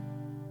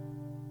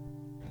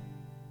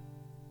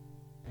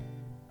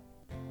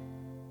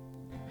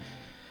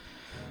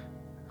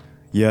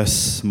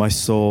Yes, my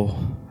soul,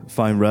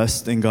 find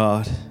rest in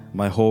God.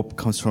 My hope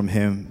comes from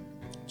Him.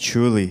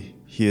 Truly,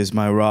 He is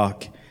my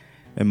rock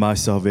and my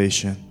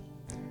salvation.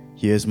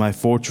 He is my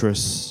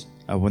fortress.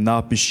 I will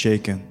not be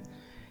shaken.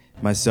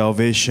 My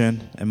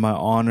salvation and my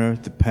honor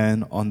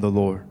depend on the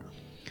Lord.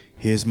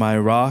 He is my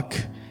rock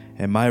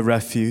and my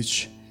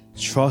refuge.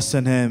 Trust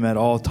in Him at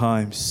all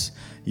times,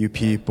 you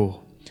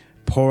people.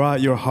 Pour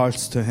out your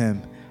hearts to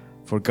Him,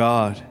 for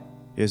God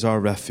is our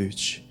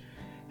refuge.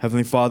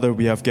 Heavenly Father,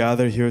 we have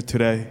gathered here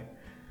today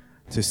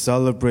to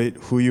celebrate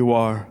who you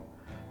are,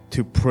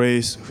 to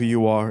praise who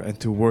you are, and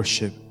to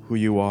worship who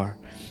you are.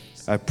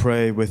 I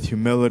pray with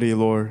humility,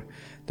 Lord,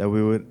 that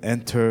we would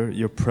enter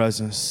your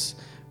presence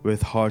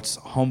with hearts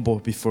humble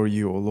before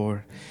you, O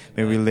Lord.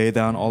 May we lay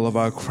down all of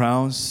our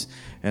crowns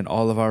and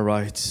all of our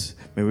rights.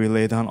 May we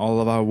lay down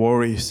all of our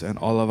worries and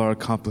all of our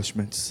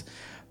accomplishments.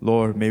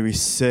 Lord, may we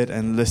sit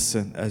and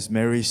listen as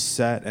Mary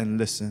sat and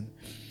listened.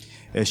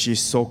 As she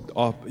soaked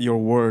up your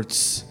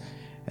words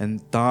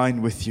and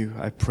dined with you,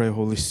 I pray,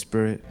 Holy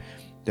Spirit,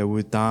 that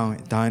we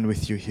dine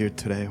with you here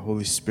today.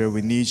 Holy Spirit,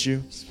 we need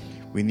you.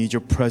 We need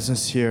your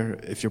presence here.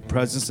 If your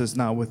presence is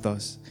not with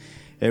us,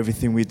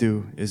 everything we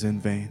do is in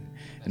vain.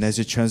 And as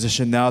you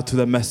transition now to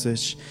the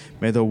message,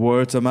 may the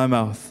words of my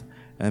mouth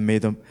and may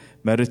the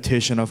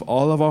meditation of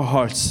all of our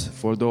hearts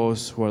for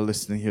those who are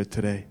listening here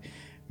today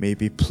may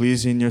be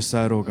pleasing in your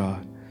sight, O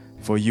God.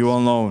 For you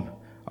alone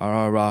are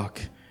our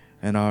rock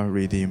and our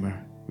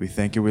Redeemer. We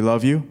thank you. We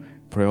love you.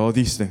 Pray all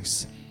these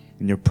things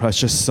in your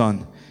precious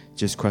Son,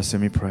 Jesus Christ,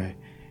 and we pray.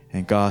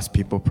 And God's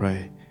people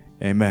pray.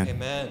 Amen.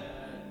 Amen.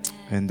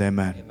 And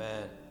amen.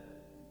 Amen.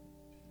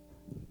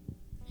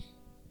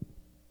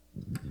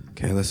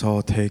 Okay, let's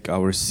all take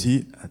our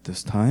seat at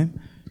this time.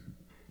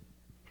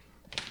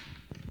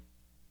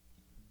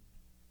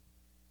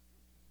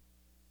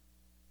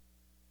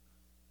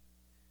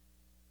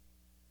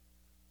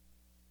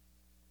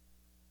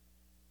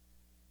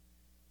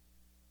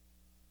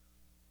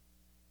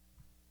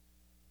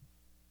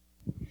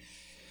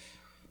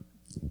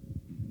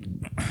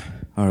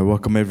 All right,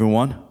 welcome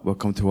everyone.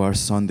 Welcome to our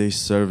Sunday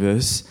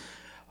service.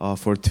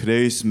 For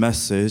today's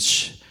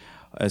message,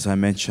 as I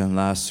mentioned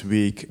last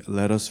week,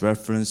 let us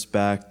reference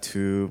back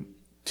to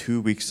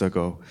 2 weeks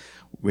ago,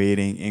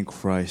 Waiting in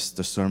Christ,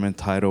 the sermon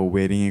title,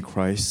 Waiting in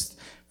Christ,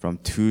 from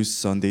 2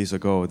 Sundays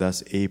ago.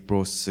 That's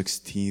April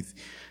 16th,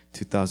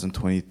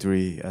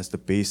 2023, as the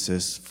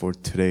basis for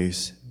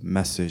today's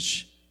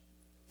message.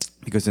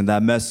 Because in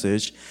that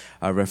message,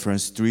 I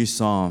referenced 3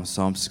 Psalms,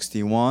 Psalm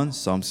 61,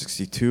 Psalm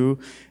 62,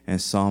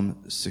 and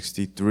Psalm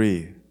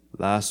 63.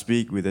 Last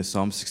week we did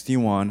Psalm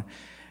 61,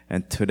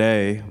 and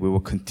today we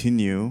will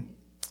continue,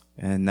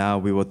 and now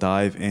we will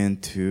dive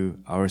into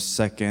our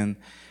second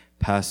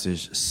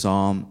passage,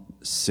 Psalm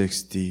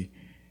 62.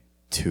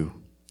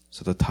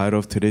 So the title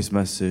of today's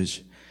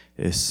message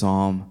is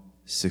Psalm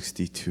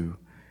 62.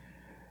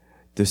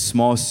 This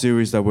small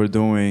series that we're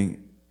doing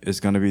is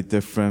going to be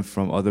different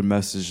from other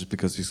messages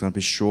because it's going to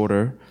be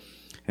shorter.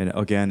 And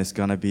again, it's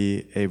going to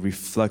be a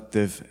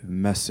reflective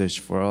message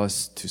for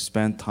us to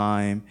spend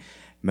time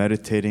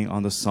meditating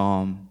on the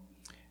psalm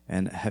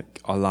and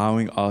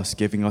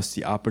giving us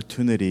the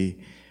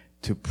opportunity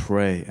to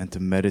pray and to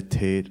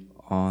meditate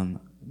on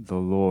the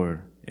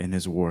Lord in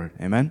His Word.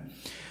 Amen?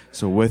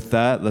 So with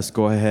that, let's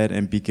go ahead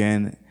and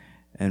begin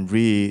and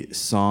read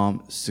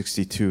Psalm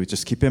 62.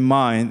 Just keep in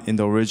mind, in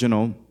the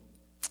original,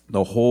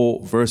 the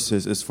whole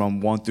verses is from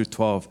 1 through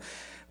 12,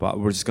 but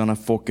we're just going to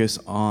focus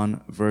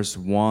on verse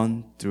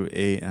 1 through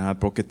 8, and I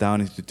broke it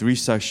down into 3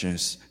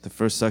 sections. The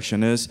first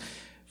section is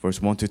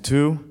verse 1 to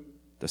 2,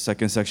 the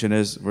second section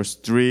is verse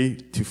 3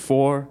 to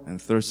 4, and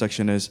the third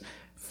section is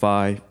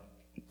 5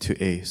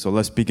 to 8. So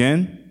let's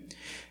begin.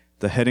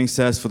 The heading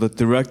says, for the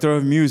director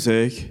of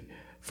music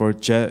for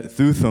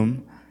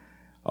Jeduthun,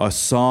 a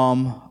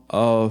psalm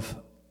of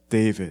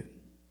David.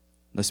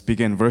 Let's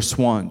begin. Verse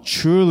 1,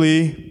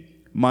 truly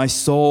my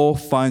soul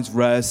finds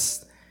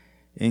rest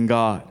in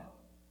God.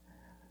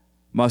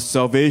 My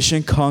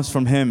salvation comes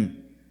from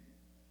Him.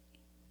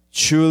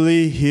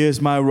 Truly, He is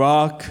my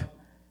rock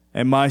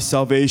and my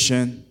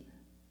salvation.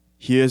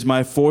 He is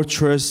my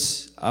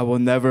fortress. I will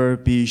never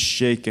be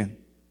shaken.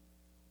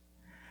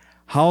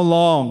 How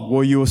long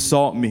will you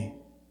assault me?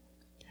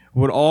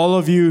 Would all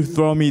of you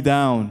throw me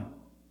down?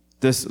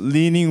 This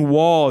leaning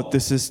wall,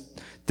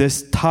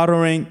 this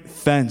tottering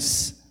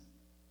fence.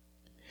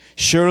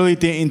 Surely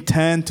they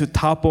intend to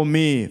topple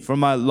me from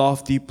my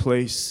lofty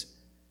place.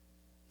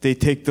 They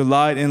take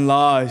delight in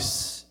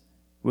lies.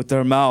 With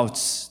their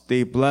mouths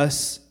they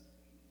bless,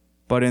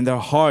 but in their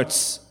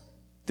hearts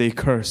they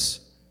curse.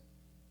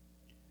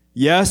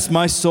 Yes,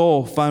 my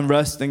soul find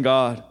rest in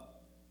God.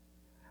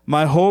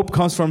 My hope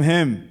comes from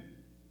Him.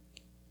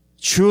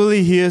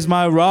 Truly He is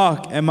my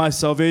rock and my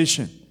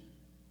salvation.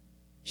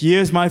 He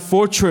is my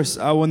fortress.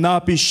 I will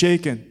not be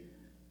shaken.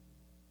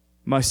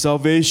 My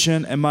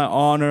salvation and my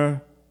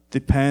honor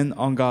depend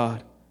on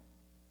God.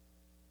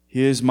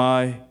 He is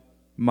my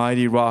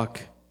mighty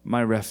rock,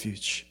 my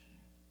refuge.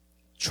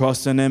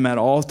 Trust in Him at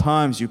all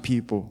times, you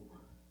people.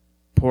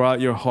 Pour out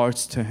your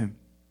hearts to Him.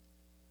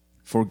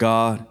 For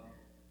God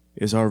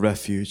is our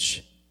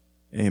refuge.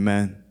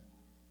 Amen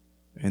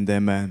and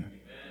amen.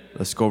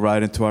 Let's go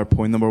right into our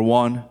point number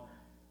one.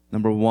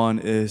 Number one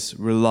is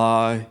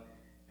rely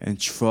and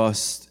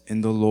trust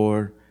in the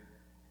Lord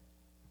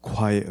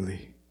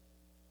quietly.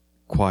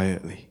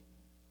 Quietly.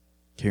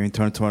 Can you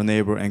turn to our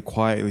neighbor and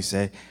quietly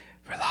say,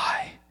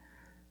 rely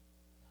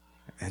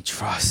and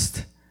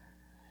trust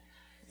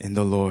in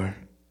the Lord.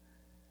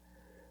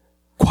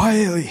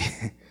 Quietly.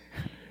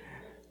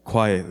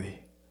 Quietly.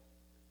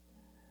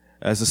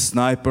 As a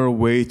sniper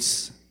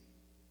waits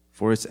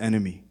for its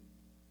enemy,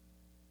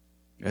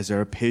 as they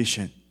are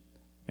patient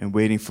and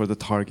waiting for the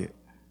target.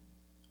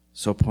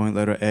 So point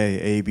letter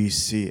A, B,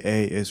 C.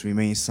 A is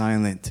remain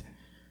silent.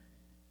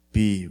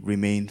 B,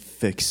 remain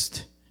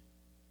fixed.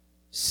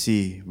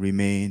 C,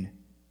 remain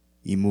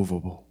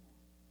immovable.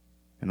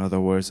 In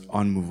other words,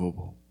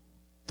 unmovable.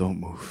 Don't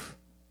move.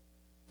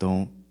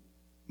 Don't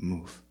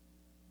move.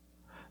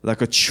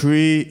 Like a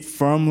tree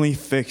firmly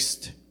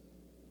fixed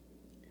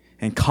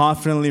and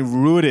confidently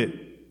rooted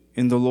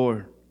in the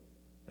Lord.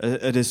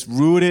 It is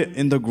rooted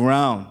in the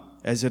ground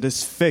as it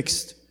is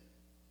fixed.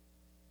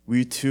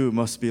 We too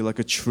must be like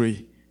a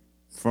tree,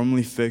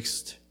 firmly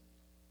fixed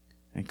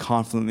and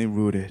confidently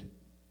rooted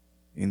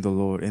in the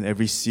Lord in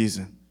every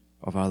season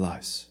of our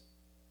lives.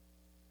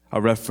 I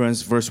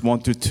reference verse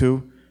 1 through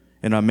 2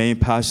 in our main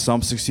passage,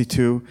 Psalm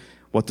 62.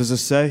 What does it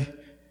say?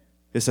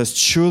 It says,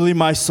 truly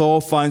my soul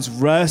finds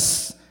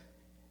rest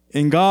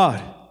in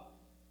God.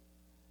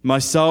 My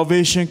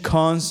salvation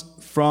comes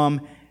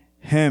from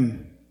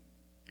Him.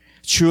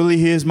 Truly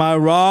He is my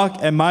rock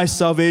and my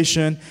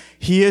salvation.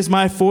 He is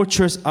my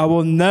fortress. I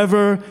will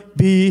never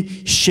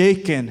be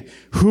shaken.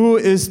 Who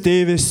is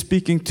David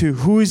speaking to?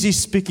 Who is he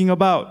speaking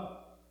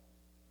about?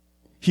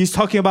 He's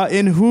talking about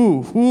in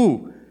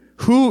who?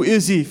 Who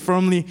is he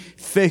firmly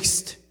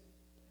fixed?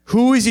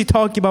 Who is he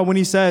talking about when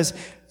he says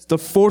the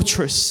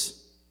fortress,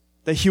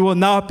 that he will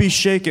not be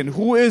shaken?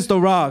 Who is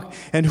the rock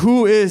and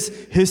who is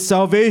his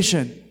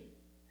salvation?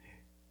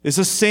 It's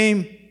the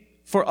same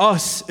for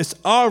us. It's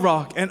our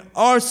rock and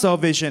our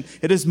salvation.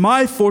 It is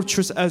my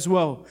fortress as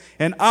well.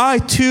 And I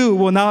too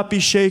will not be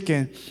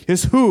shaken.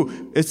 It's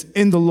who? It's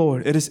in the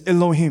Lord. It is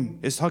Elohim.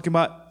 It's talking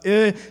about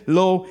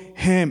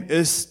Elohim.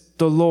 It's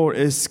the Lord.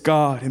 It's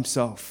God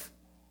Himself.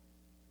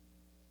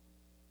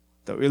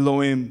 The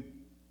Elohim,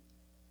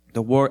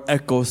 the word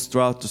echoes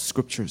throughout the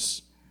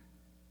scriptures.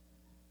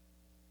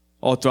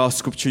 All throughout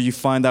scripture you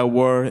find that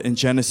word in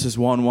Genesis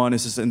 1:1. It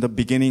says, in the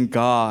beginning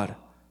God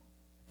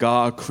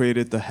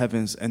created the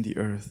heavens and the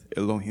earth,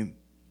 Elohim.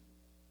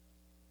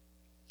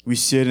 We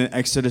see it in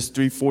Exodus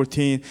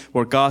 3:14,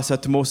 where God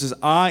said to Moses,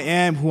 I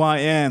am who I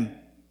am.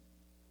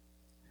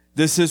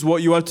 This is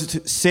what you are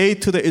to say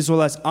to the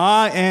Israelites.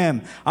 I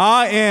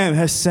am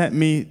has sent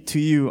me to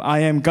you.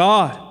 I am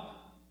God.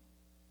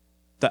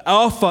 The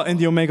Alpha and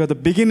the Omega, the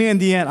beginning and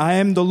the end. I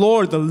am the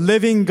Lord, the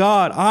living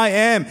God. I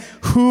am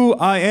who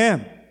I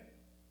am.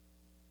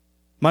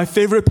 My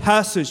favorite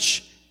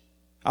passage,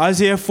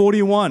 Isaiah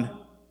 41.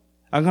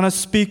 I'm going to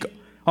speak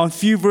on a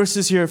few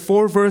verses here,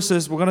 4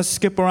 verses. We're going to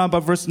skip around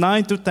by verse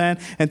 9 to 10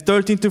 and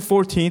 13 to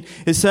 14.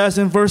 It says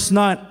in verse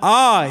 9,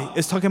 I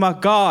is talking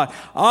about God.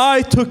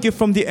 I took you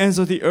from the ends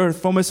of the earth,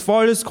 from as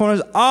farthest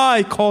corners.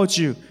 I called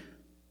you.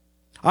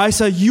 I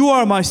said, you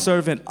are my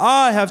servant.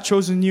 I have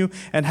chosen you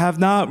and have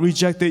not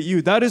rejected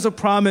you. That is a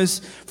promise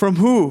from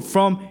who?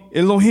 From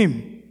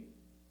Elohim.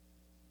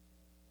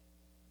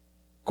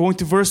 Going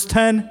to verse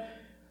 10.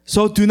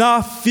 So do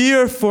not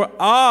fear, for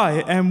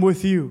I am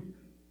with you.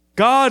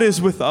 God is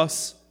with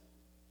us.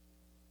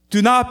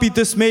 Do not be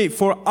dismayed,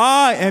 for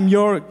I am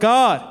your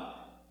God.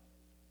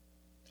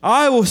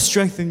 I will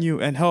strengthen you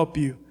and help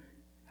you.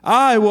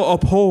 I will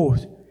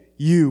uphold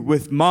you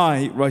with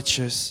my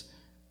righteous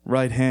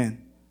right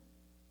hand.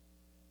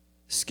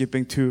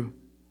 Skipping to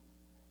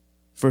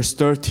verse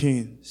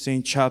 13,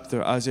 same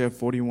chapter, Isaiah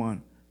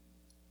 41.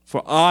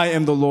 For I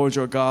am the Lord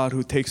your God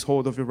who takes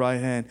hold of your right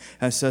hand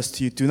and says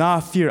to you, do not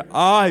fear,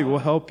 I will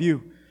help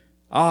you.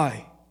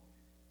 I,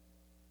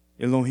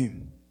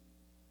 Elohim.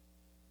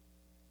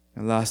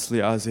 And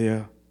lastly,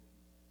 Isaiah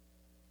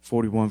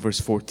 41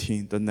 verse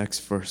 14, the next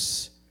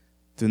verse.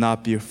 Do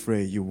not be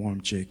afraid, you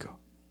warm Jacob,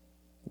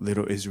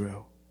 little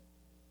Israel.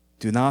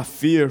 Do not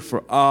fear,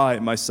 for I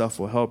myself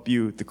will help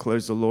you,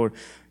 declares the Lord,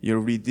 your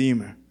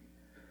Redeemer,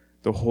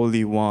 the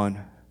Holy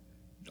One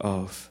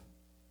of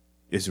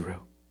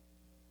Israel.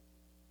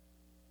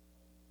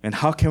 And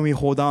how can we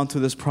hold on to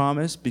this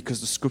promise?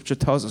 Because the scripture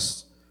tells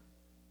us.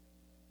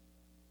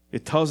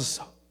 It tells us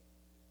so.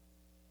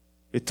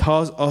 It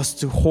tells us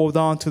to hold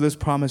on to this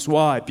promise.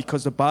 Why?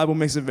 Because the Bible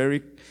makes it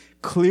very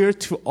clear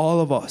to all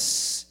of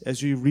us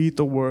as we read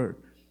the Word.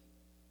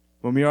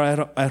 When we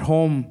are at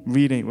home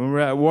reading, when we're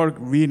at work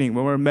reading,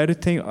 when we're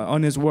meditating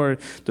on His Word,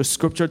 the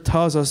scripture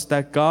tells us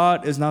that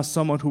God is not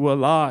someone who will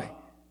lie.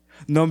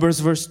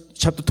 Numbers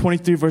chapter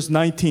 23, verse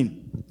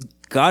 19.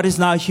 God is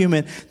not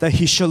human that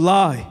He should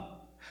lie.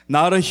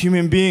 Not a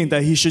human being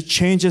that He should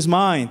change His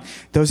mind.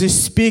 Does He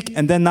speak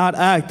and then not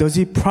act? Does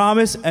He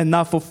promise and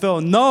not fulfill?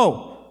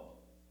 No.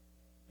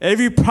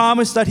 Every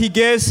promise that He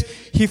gives,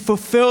 He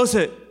fulfills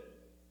it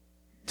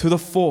to the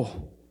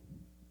full.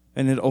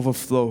 And it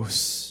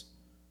overflows.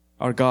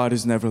 Our God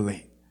is never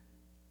late.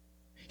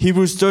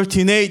 Hebrews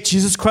 13:8,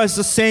 Jesus Christ is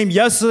the same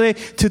yesterday,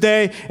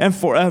 today, and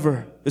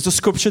forever. It's a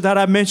scripture that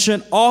I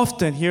mention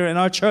often here in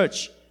our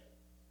church.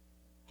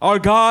 Our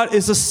God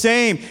is the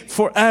same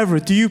forever.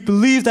 Do you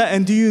believe that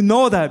and do you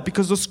know that?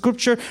 Because the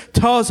scripture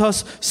tells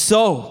us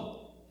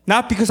so.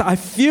 Not because I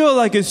feel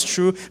like it's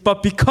true,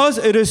 but because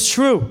it is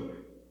true.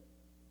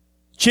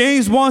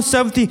 James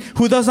 1:17,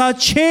 who does not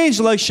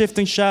change like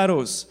shifting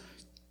shadows.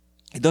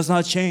 He does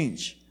not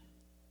change.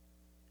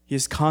 He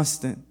is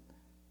constant.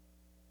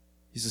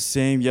 He's the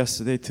same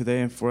yesterday,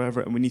 today, and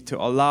forever. And we need to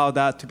allow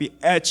that to be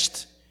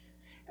etched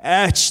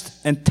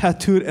and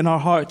tattooed in our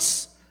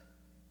hearts.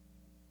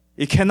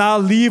 It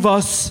cannot leave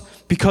us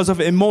because of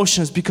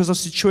emotions, because of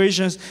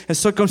situations and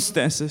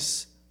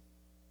circumstances.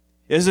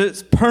 It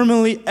is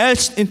permanently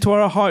etched into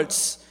our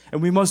hearts.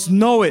 And we must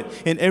know it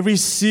in every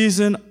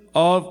season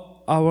of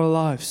our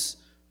lives.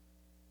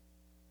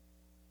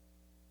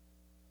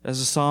 As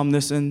the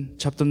psalmist in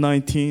chapter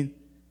 19,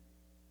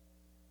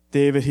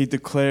 David, he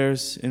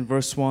declares in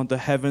verse 1, the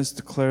heavens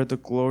declare the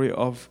glory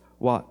of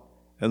what?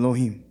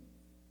 Elohim,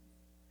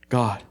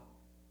 God.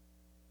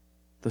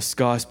 The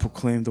skies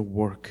proclaim the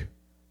work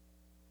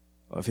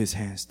of His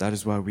hands. That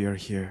is why we are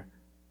here,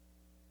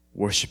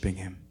 worshiping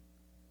Him.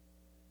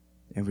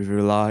 And we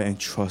rely and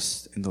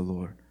trust in the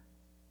Lord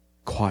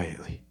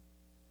quietly.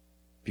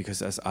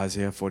 Because as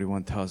Isaiah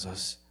 41 tells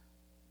us,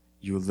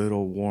 you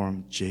little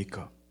worm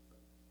Jacob,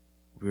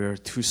 we are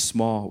too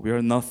small, we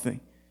are nothing.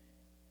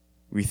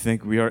 We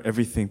think we are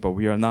everything, but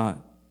we are not.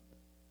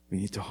 We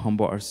need to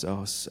humble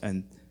ourselves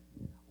and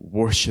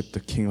worship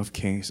the King of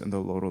Kings and the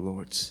Lord of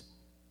Lords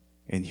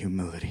in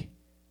humility.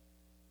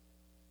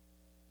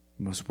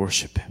 We must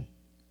worship Him.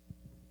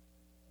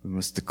 We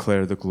must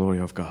declare the glory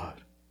of God.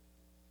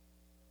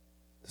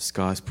 The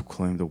skies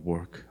proclaim the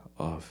work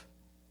of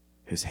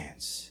His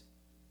hands.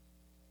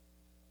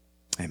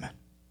 Amen.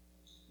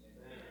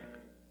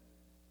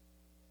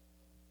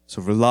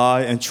 So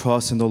rely and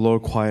trust in the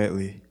Lord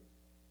quietly.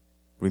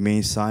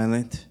 Remain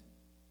silent,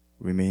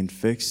 remain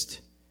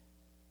fixed,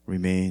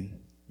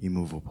 remain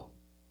immovable.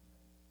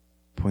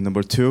 Point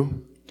number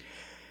 2,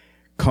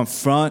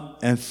 confront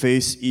and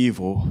face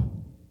evil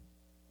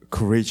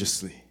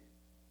courageously.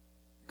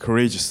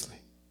 Courageously.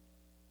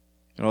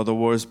 In other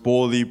words,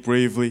 boldly,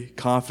 bravely,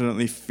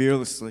 confidently,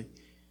 fearlessly.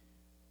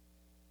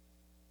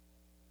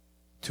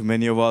 Too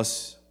many of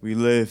us, we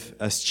live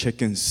as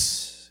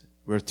chickens.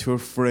 We're too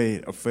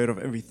afraid of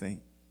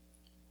everything.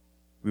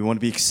 We want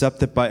to be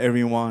accepted by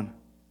everyone.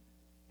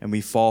 And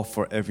we fall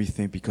for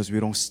everything because we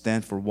don't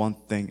stand for one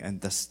thing,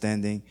 and that's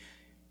standing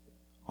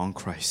on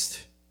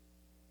Christ.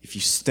 If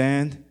you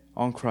stand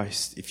on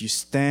Christ, if you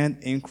stand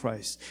in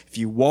Christ, if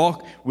you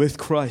walk with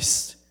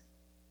Christ,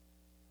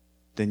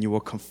 then you will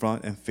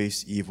confront and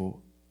face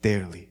evil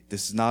daily.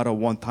 This is not a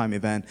one-time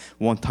event,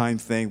 one-time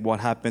thing,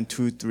 what happened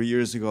 2-3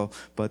 years ago,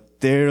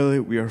 but daily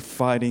we are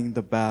fighting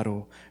the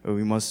battle, and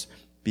we must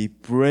be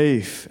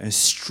brave and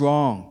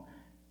strong,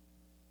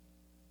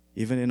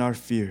 even in our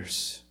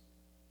fears.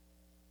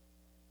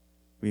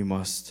 We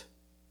must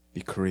be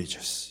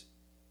courageous.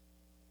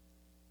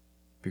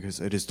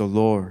 Because it is the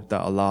Lord that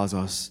allows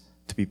us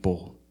to be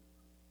bold.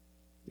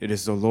 It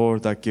is the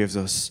Lord that gives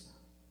us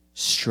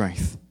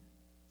strength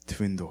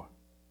to endure.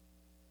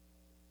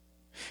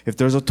 If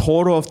there's a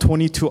total of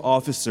 22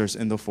 officers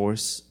in the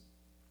force,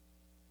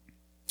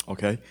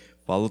 okay,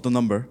 follow the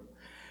number.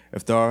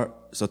 If there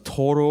is a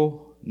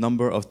total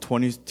number of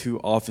 22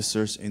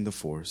 officers in the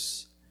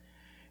force,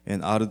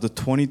 and out of the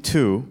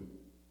 22,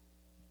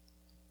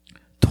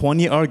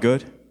 20 are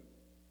good,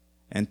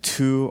 and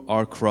 2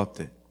 are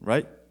corrupted,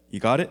 right? You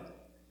got it?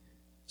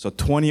 So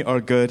 20 are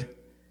good,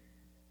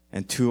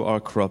 and 2 are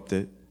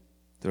corrupted.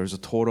 There's a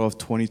total of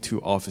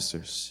 22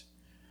 officers.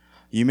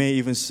 You may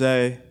even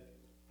say,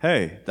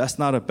 hey, that's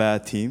not a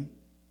bad team.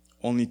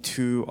 Only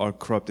 2 are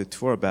corrupted,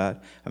 2 are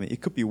bad. I mean,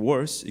 it could be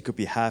worse. It could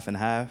be half and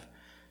half.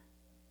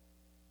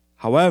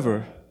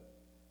 However,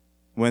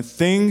 when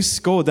things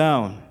go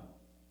down,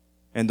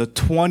 and the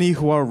 20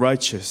 who are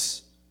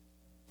righteous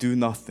do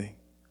nothing,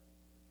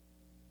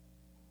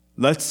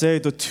 let's say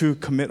the 2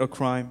 commit a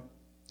crime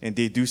and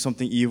they do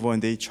something evil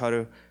and they try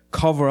to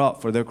cover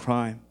up for their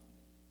crime.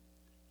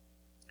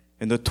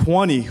 And the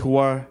 20 who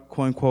are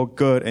quote unquote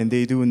good and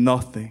they do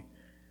nothing,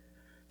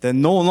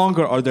 then no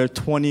longer are there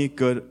 20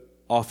 good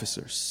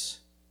officers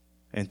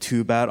and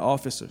 2 bad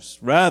officers.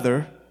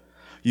 Rather,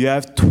 you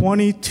have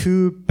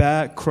 22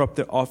 bad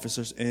corrupted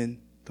officers in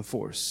the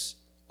force.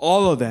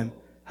 All of them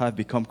have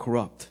become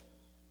corrupt.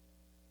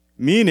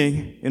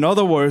 Meaning, in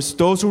other words,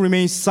 those who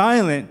remain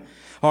silent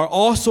are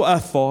also at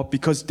fault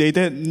because they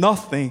did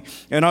nothing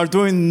and are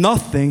doing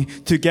nothing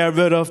to get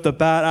rid of the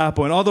bad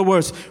apple. In other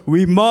words,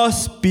 we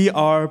must be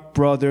our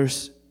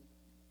brother's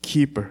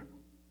keeper.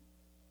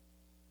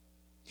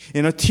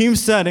 In a team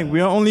setting, we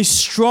are only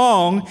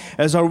strong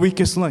as our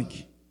weakest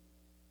link.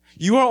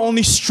 You are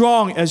only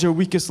strong as your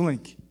weakest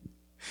link.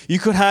 You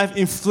could have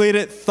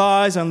inflated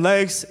thighs and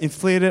legs,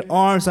 inflated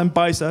arms and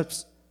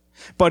biceps.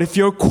 But if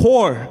your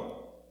core,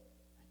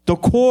 the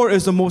core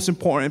is the most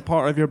important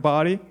part of your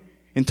body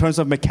in terms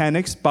of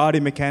mechanics, body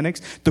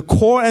mechanics, the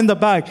core and the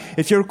back.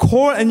 If your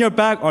core and your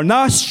back are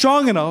not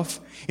strong enough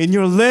in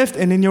your lift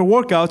and in your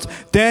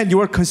workouts, then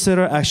you are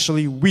considered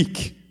actually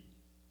weak.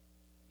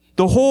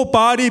 The whole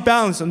body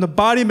balance and the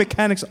body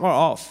mechanics are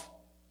off.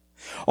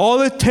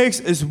 All it takes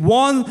is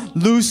one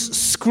loose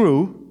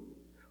screw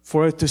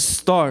for it to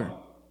start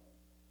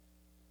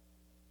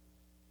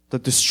the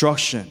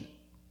destruction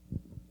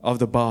of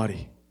the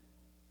body,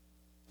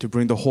 to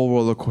bring the whole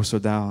roller coaster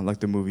down like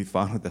the movie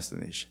Final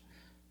Destination.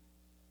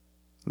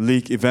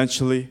 Leak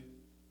eventually,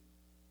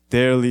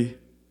 daily,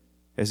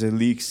 as it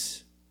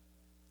leaks,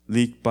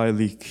 leak by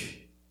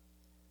leak,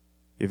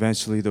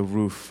 eventually the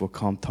roof will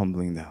come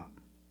tumbling down.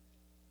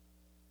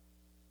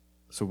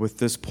 So with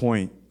this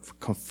point,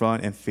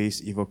 confront and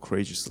face evil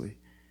courageously.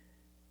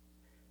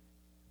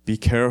 Be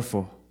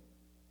careful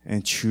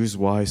and choose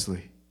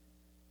wisely.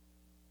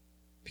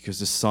 Because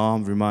the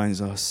Psalm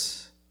reminds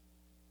us,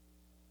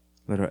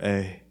 letter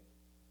A,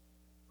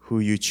 who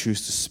you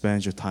choose to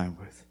spend your time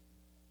with.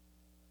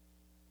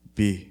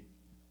 B,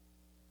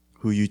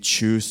 who you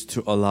choose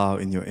to allow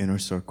in your inner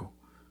circle.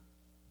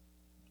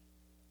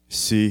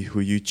 C, who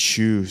you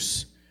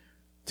choose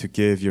to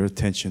give your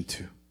attention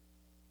to.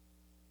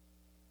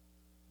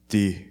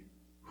 D,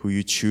 who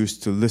you choose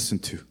to listen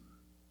to.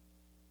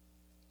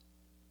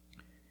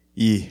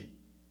 E,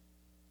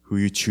 who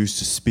you choose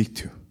to speak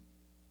to.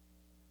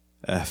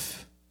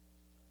 F,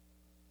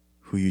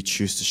 who you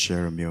choose to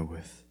share a meal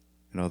with.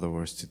 In other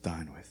words, to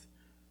dine with.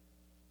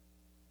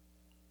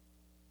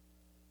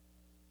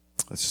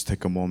 Let's just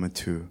take a moment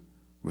to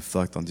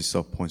reflect on these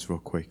sub-points real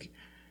quick.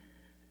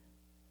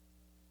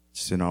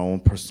 Just in our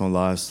own personal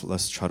lives,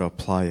 let's try to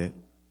apply it.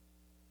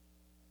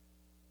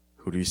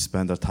 Who do we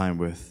spend our time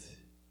with?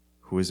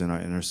 Who is in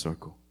our inner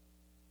circle?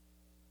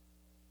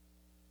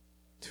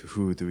 To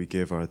who do we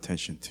give our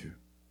attention to?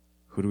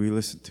 Who do we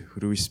listen to? Who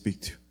do we speak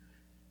to?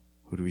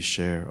 Who do we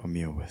share a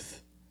meal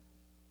with?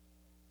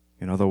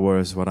 In other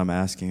words, what I'm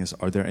asking is,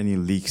 are there any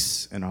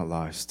leaks in our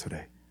lives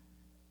today?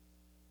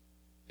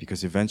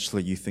 Because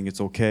eventually you think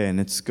it's okay and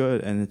it's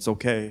good and it's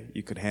okay.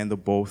 You could handle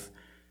both.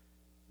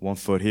 1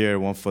 foot here,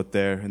 1 foot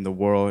there, in the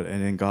world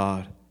and in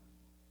God.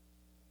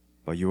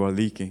 But you are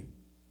leaking.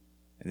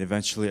 And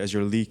eventually, as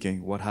you're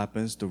leaking, what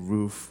happens? The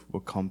roof will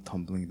come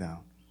tumbling down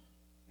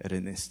at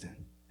an instant.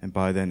 And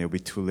by then, it'll be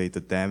too late.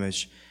 The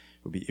damage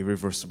will be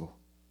irreversible.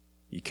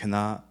 You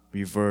cannot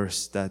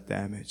reverse that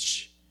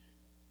damage.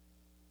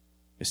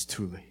 It's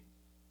too late.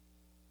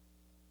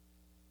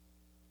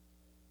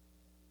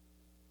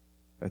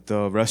 At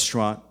the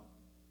restaurant,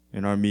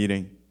 in our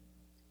meeting,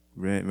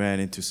 ran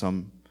into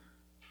some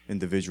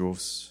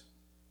individuals.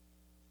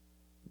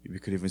 We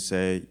could even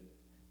say,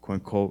 quote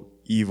unquote,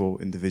 evil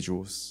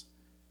individuals.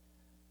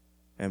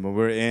 And when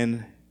we're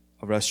in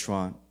a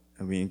restaurant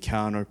and we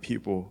encounter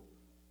people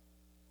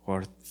who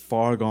are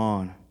far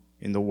gone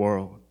in the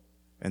world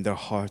and their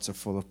hearts are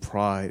full of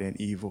pride and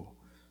evil,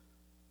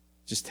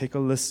 just take a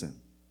listen.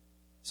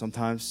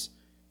 Sometimes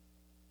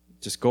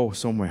just go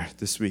somewhere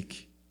this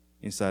week,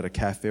 inside a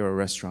cafe or a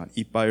restaurant,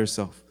 eat by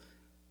yourself,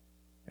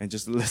 and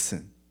just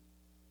listen.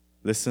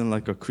 Listen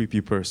like a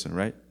creepy person,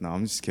 right? No,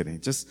 I'm just kidding.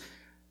 Just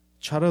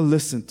try to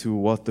listen to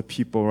what the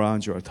people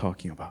around you are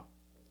talking about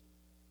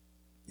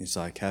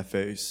inside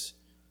cafes.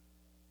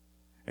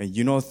 And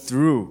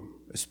through,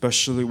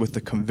 especially with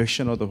the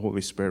conviction of the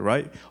Holy Spirit,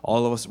 right?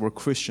 All of us were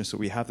Christians, so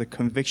we have the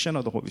conviction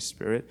of the Holy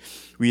Spirit.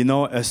 We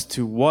know as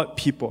to what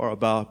people are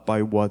about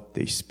by what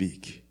they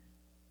speak.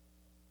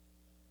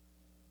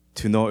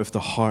 To know if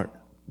the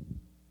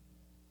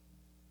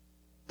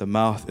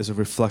mouth is a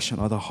reflection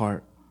of the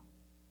heart.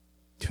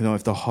 To know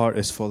if the heart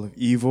is full of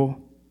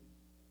evil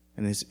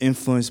and is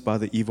influenced by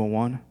the evil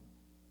one,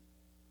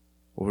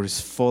 or is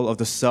full of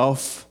the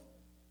self,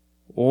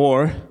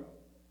 or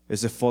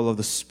is it full of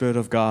the Spirit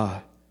of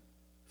God,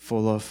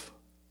 full of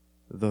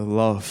the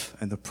love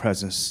and the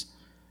presence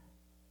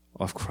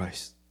of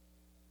Christ.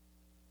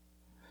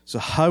 So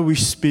how we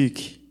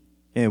speak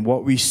and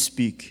what we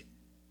speak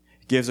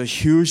gives a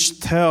huge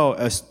tell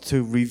as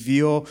to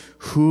reveal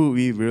who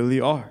we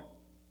really are.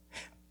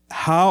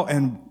 How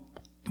and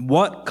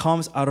what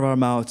comes out of our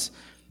mouths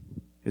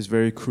is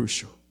very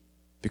crucial.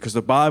 Because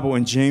the Bible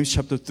in James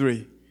chapter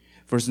 3,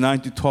 verse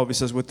 9 to 12, it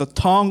says, with the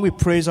tongue we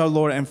praise our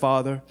Lord and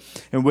Father,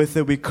 and with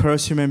it we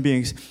curse human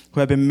beings who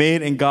have been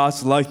made in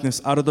God's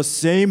likeness. Out of the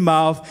same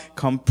mouth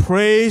come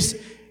praise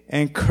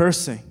and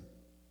cursing.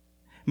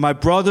 My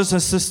brothers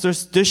and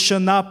sisters, this shall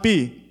not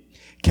be.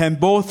 Can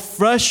both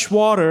fresh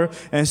water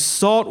and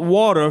salt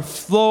water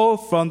flow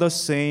from the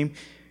same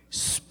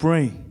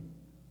spring?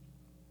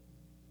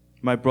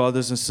 My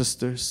brothers and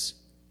sisters,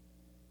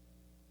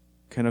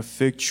 can a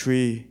fig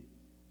tree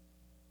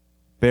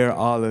bear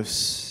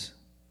olives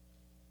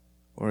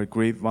or a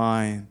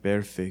grapevine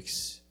bear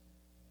figs?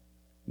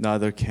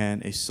 Neither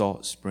can a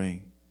salt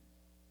spring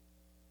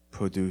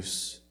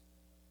produce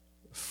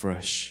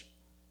fresh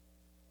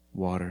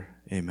water.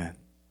 Amen.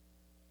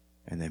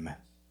 and amen.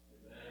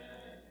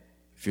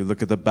 If you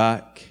look at the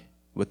back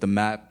with the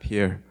map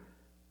here,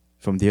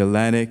 from the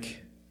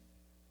Atlantic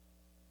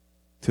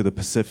to the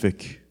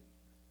Pacific,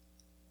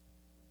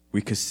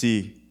 we could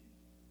see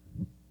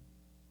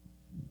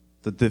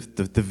the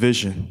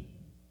division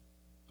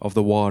of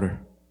the water.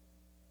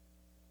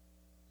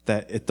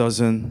 That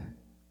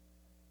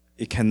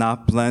it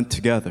cannot blend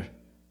together.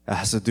 It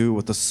has to do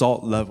with the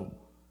salt level.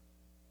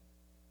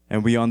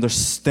 And we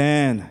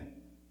understand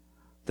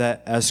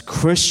that as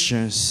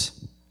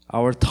Christians,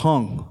 our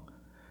tongue,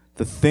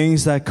 the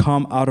things that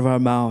come out of our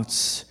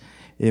mouths,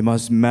 it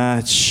must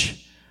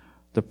match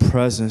the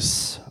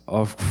presence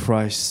of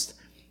Christ.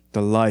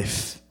 The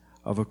life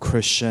of a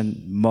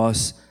Christian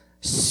must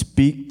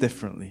speak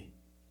differently,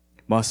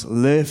 must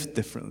live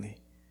differently.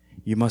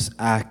 You must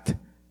act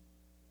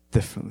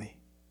differently.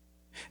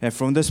 And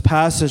from this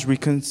passage, we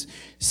can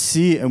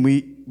see and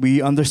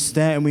we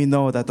understand and we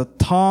know that the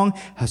tongue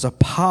has a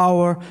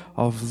power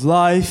of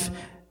life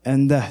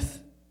and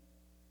death.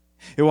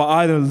 It will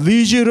either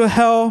lead you to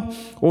hell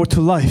or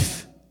to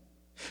life.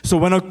 So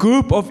when a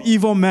group of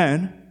evil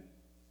men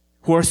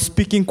who are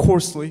speaking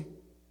coarsely,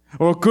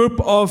 or a group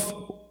of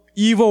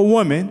evil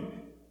women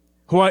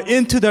who are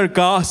into their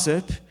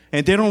gossip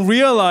and they don't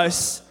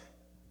realize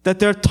that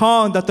their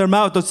tongue, that their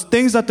mouth, those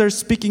things that they're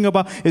speaking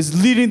about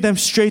is leading them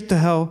straight to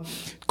hell.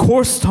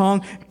 Coarse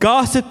tongue,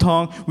 gossip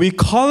tongue, we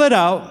call it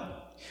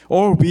out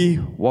or we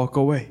walk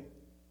away.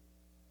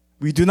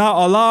 We do not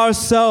allow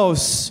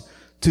ourselves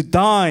to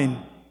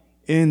dine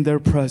in their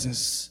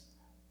presence.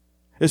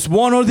 It's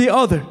one or the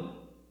other.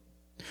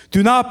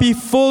 Do not be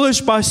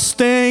foolish by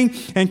staying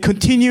and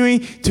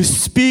continuing to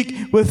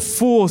speak with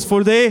fools,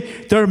 for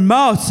their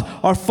mouths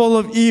are full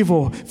of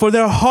evil, for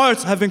their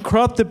hearts have been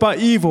corrupted by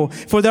evil,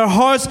 for their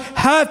hearts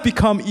have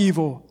become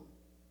evil.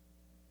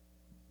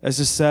 As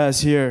it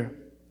says here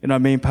in our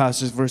main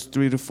passage, verse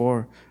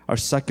 3-4, our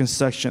second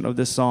section of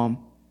this psalm.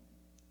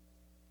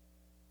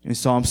 In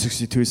Psalm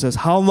 62, it says,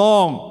 "How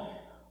long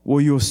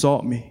will you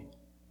assault me?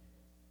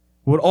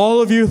 Would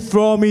all of you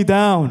throw me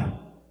down?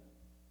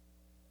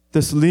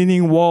 This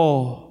leaning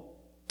wall,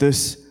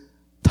 this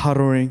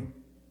tottering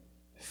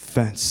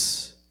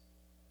fence."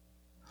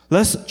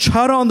 Let's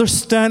try to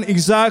understand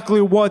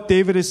exactly what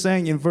David is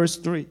saying in verse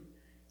 3.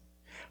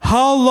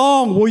 How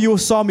long will you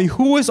assault me?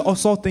 Who is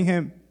assaulting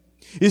him?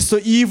 It's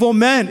the evil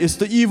man, it's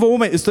the evil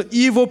woman, it's the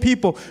evil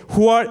people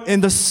who are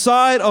in the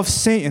side of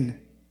Satan.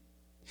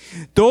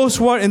 Those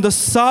who are in the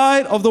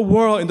side of the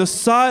world, in the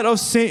side of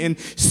Satan,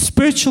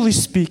 spiritually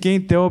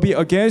speaking, they will be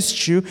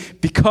against you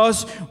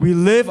because we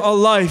live a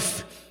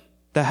life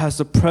that has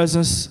the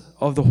presence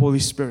of the Holy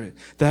Spirit,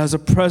 that has the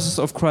presence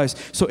of Christ.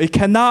 So it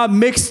cannot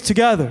mix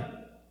together.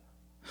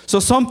 So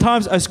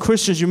sometimes as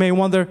Christians, you may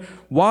wonder,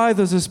 why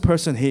does this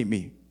person hate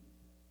me?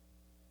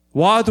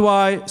 Why do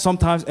I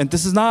sometimes, and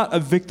this is not a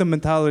victim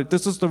mentality,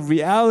 this is the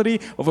reality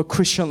of a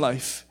Christian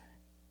life.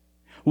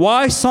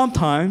 Why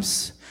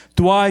sometimes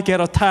do I get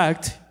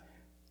attacked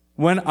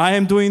when I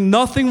am doing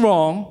nothing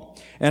wrong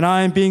and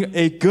I am being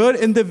a good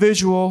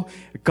individual,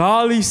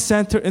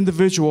 godly-centered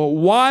individual?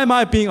 Why am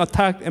I being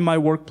attacked in my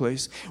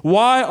workplace?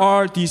 Why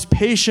are these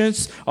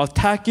patients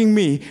attacking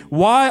me?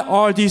 Why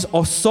are these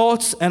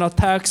assaults and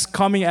attacks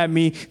coming at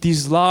me?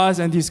 These lies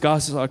and these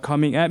gossips are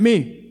coming at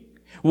me.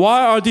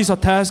 Why are these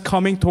attacks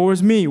coming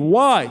towards me?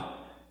 Why?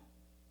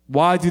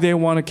 Why do they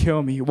want to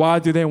kill me? Why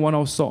do they want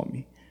to assault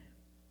me?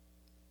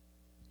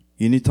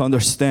 You need to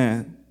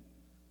understand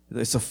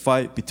that it's a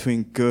fight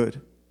between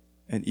good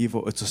and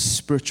evil. It's a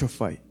spiritual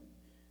fight.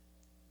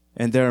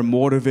 And they are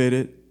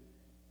motivated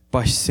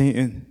by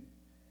Satan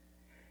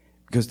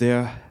because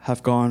they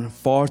have gone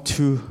far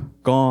too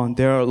gone.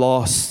 They are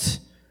lost.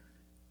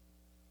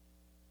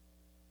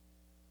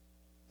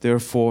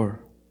 Therefore,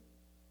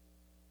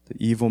 the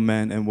evil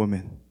men and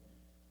women,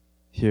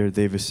 here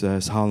David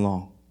says, how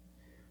long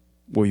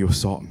will you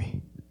assault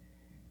me?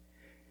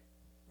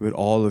 Will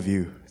all of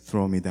you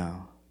throw me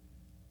down?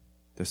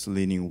 This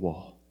leaning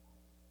wall,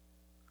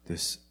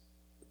 this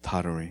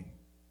tottering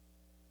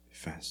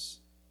fence.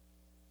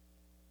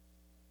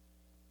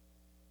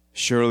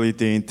 Surely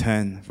they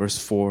intend, verse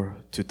 4,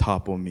 to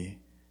topple me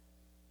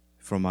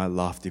from my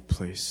lofty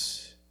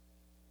place.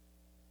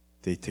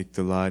 They take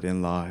delight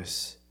in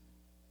lies.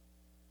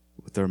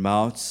 With their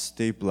mouths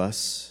they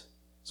bless.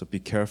 So be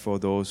careful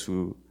of those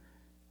who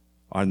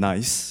are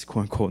nice,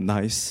 quote unquote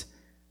nice.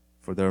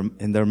 For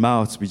in their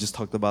mouths, we just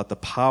talked about the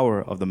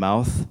power of the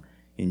mouth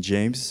in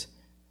James.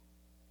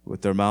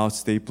 With their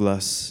mouths they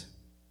bless,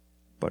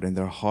 but in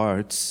their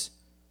hearts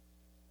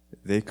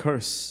they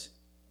curse.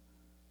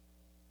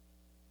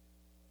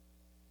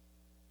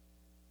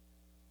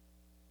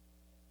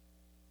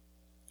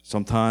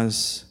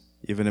 Sometimes,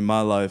 even in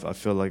my life, I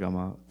feel like I'm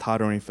a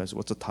tottering fence.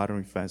 What's a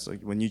tottering fence?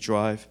 Like when you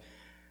drive,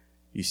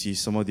 you see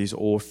some of these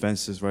old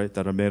fences, right,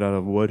 that are made out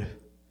of wood.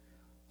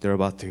 They're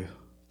about to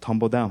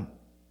tumble down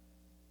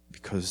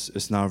because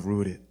it's not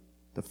rooted.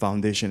 The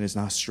foundation is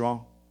not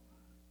strong.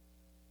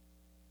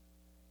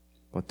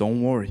 But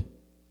don't worry.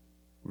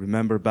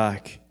 Remember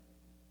back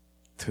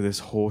to this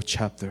whole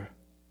chapter,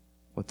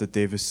 what did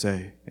David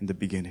say in the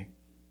beginning?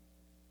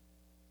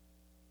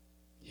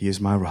 He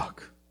is my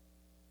rock.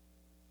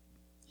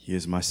 He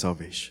is my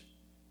salvation.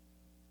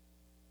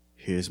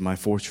 He is my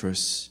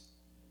fortress,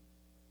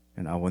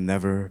 and I will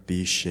never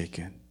be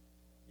shaken,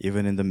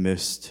 even in the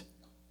midst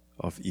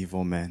of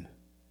evil men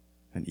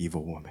and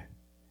evil women.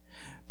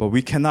 But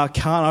we cannot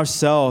count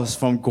ourselves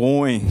from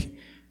going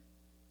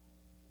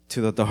to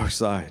the dark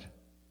side.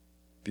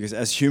 Because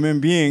as human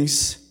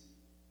beings,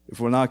 if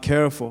we're not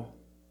careful,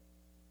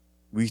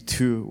 we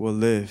too will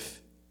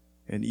live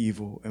in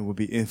evil and will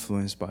be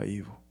influenced by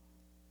evil.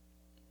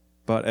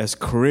 But as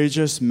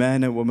courageous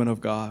men and women of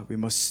God, we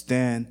must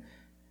stand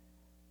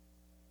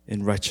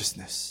in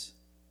righteousness.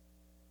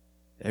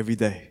 Every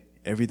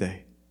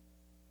day,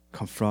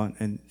 confront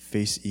and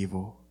face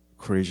evil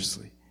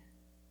courageously.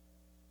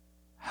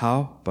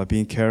 How? By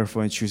being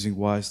careful and choosing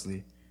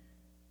wisely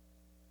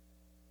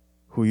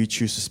who you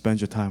choose to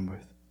spend your time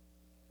with,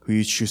 who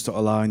you choose to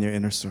allow in your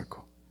inner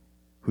circle,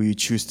 who you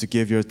choose to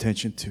give your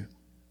attention to,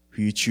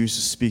 who you choose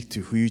to speak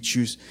to, who you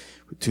choose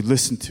to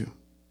listen to.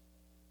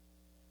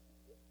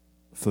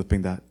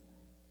 Flipping that.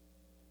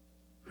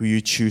 Who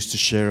you choose to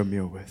share a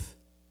meal with.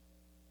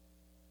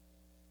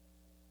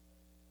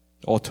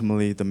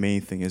 Ultimately, the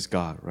main thing is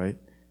God, right?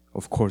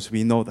 Of course,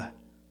 we know that.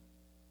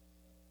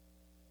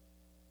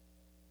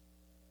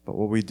 But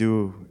what we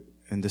do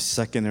in the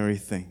secondary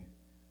thing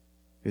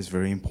is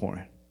very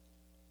important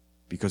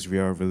because we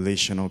are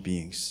relational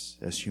beings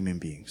as human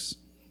beings.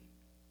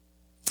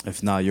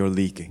 If not, you're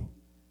leaking.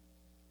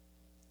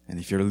 And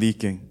if you're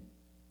leaking,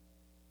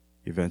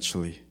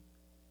 eventually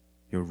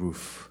your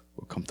roof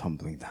will come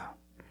tumbling down.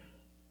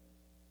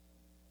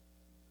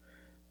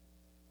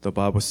 The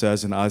Bible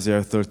says in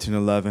Isaiah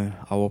 13:11,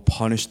 I will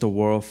punish the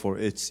world for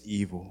its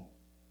evil.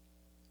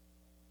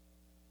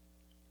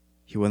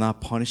 He will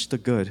not punish the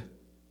good.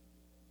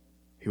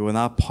 He will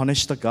not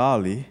punish the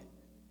godly,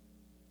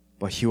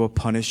 but he will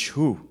punish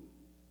who?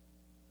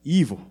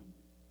 Evil.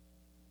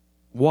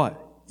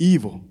 What?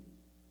 Evil.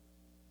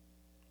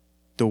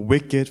 The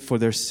wicked for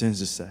their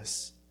sins, it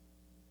says.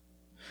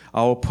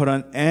 I will put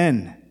an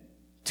end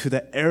to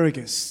the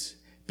arrogance,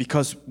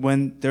 because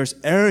when there's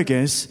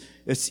arrogance,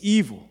 it's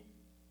evil.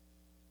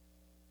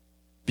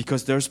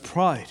 Because there's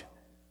pride.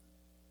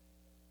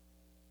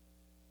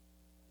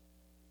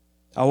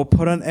 I will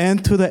put an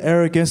end to the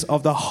arrogance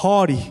of the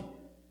haughty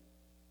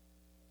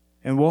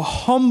and will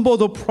humble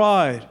the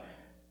pride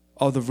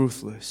of the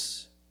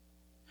ruthless.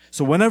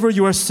 So whenever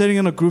you are sitting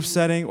in a group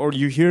setting or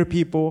you hear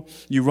people,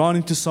 you run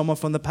into someone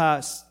from the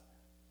past,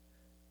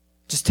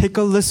 just take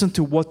a listen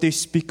to what they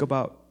speak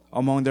about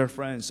among their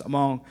friends,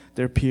 among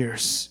their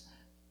peers.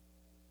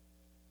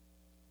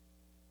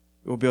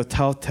 It will be a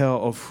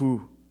telltale of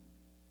who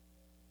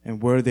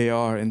and where they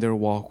are in their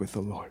walk with the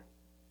Lord.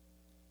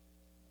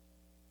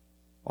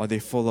 Are they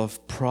full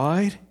of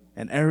pride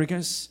and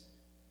arrogance,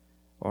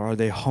 or are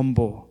they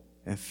humble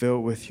and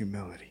filled with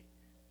humility?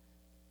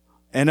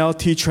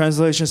 NLT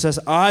translation says,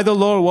 I, the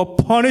Lord, will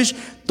punish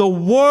the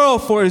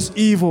world for its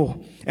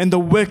evil and the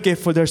wicked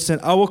for their sin.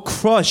 I will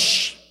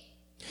crush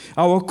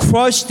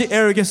the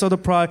arrogance of the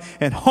pride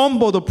and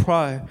humble the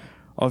pride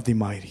of the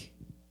mighty.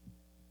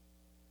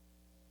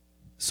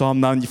 Psalm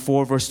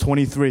 94, verse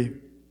 23.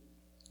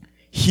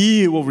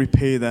 He will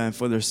repay them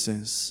for their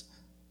sins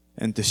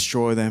and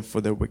destroy them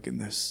for their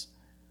wickedness.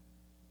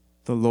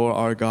 The Lord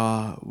our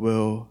God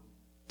will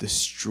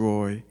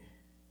destroy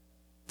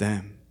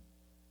them.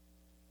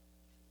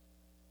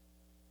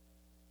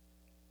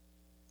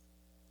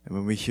 And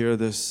when we hear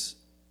this,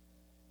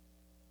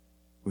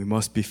 we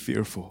must be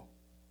fearful.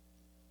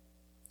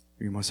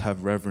 We must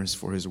have reverence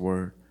for His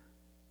word.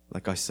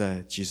 Like I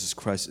said, Jesus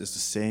Christ is the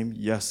same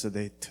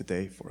yesterday,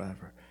 today,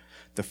 forever.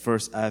 The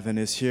first advent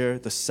is here.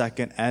 The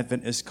second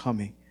advent is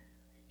coming.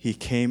 He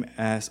came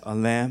as a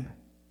lamb,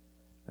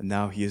 and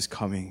now He is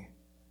coming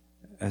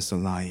as the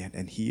lion.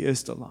 And He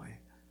is the lion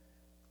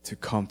to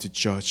come to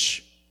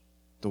judge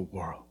the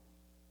world,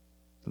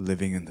 the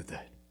living and the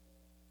dead.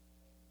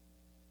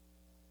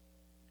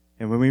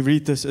 And when we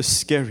read this, it's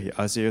scary.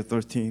 Isaiah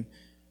 13,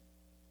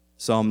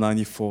 Psalm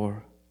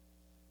 94.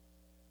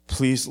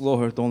 Please,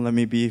 Lord, don't let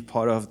me be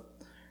part of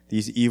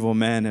these evil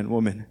men and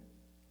women.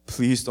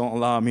 Please don't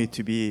allow me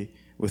to be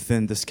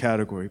within this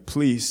category.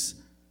 Please,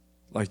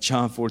 like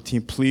John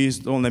 14, please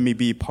don't let me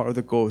be part of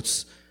the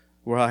goats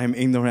where I am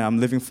ignorant, I'm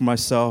living for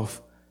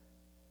myself.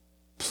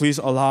 Please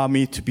allow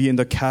me to be in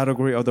the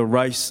category of the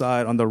right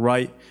side, on the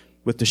right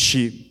with the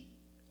sheep.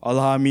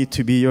 Allow me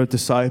to be your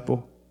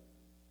disciple.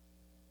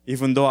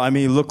 Even though I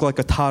may look like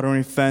a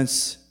tottering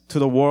fence to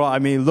the world, I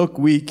may look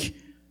weak,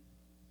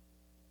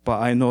 but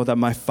I know that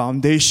my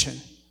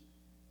foundation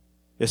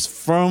is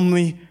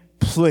firmly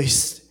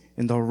placed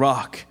in the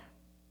rock,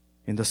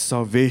 in the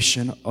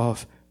salvation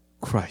of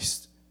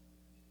Christ.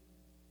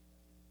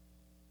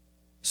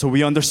 So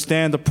we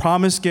understand the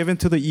promise given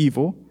to the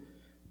evil.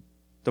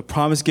 The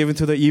promise given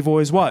to the evil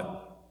is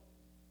what?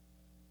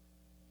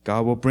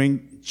 God will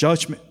bring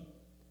judgment,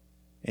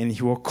 and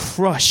He will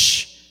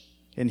crush,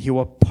 and He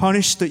will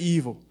punish the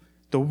evil,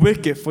 the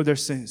wicked for their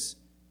sins.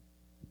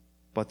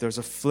 But there's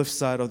a flip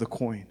side of the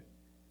coin.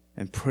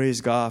 And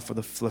praise God for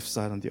the flip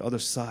side on the other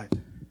side.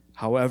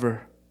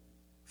 However,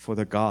 for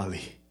the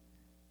godly.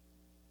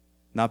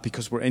 Not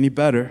because we're any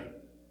better,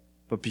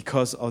 but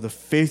because of the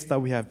faith that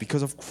we have,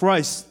 because of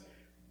Christ,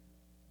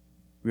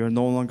 we are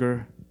no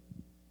longer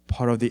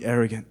part of the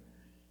arrogant,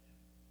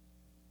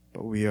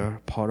 but we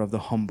are part of the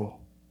humble.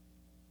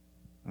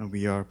 And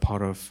we are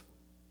part of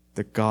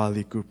the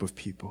godly group of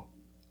people.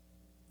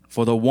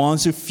 For the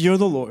ones who fear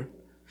the Lord,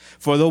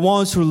 for the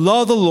ones who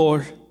love the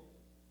Lord,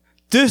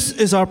 this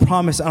is our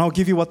promise. And I'll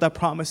give you what that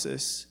promise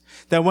is.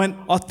 That when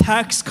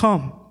attacks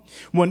come,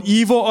 when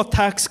evil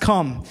attacks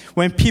come,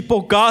 when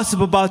people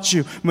gossip about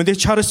you, when they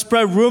try to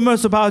spread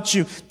rumors about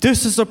you,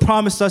 this is the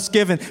promise that's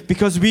given,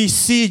 because we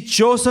see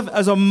Joseph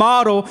as a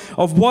model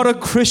of what a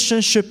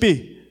Christian should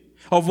be,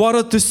 of what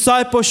a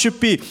disciple should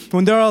be.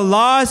 When there are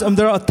lies and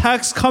there are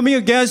attacks coming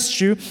against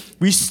you,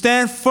 we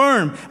stand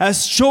firm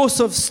as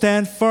Joseph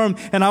stand firm.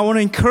 And I want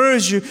to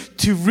encourage you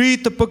to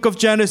read the book of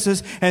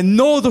Genesis and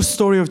know the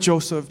story of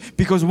Joseph,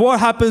 because what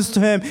happens to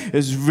him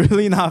is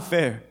really not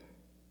fair.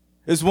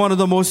 It's one of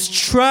the most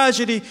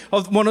tragedy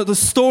of one of the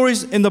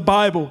stories in the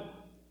Bible.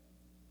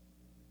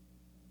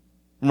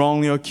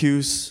 Wrongly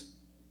accused,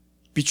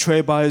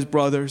 betrayed by his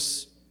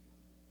brothers,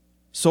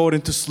 sold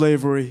into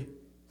slavery,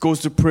 goes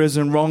to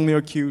prison, wrongly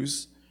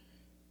accused.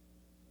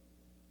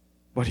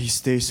 But he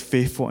stays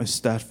faithful and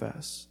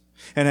steadfast.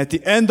 And at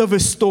the end of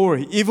his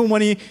story, even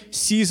when he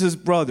sees his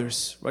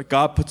brothers, right,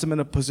 God puts him in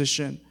a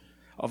position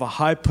of a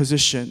high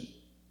position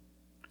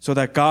so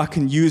that God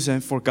can use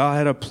him, for God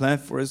had a plan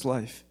for his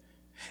life.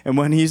 And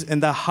when he's in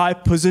that high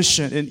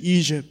position in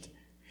Egypt,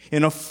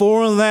 in a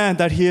foreign land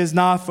that he is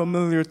not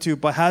familiar to,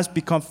 but has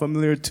become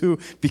familiar to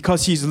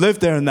because he's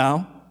lived there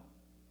now,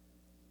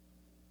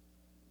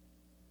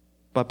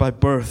 but by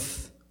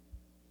birth,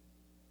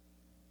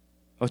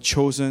 a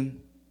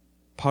chosen,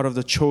 part of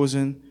the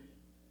chosen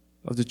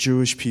of the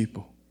Jewish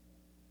people.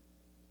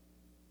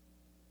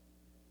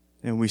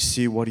 And we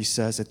see what he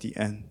says at the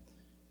end.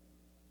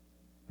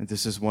 And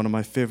this is one of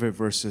my favorite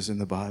verses in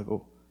the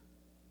Bible.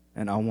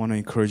 And I want to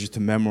encourage you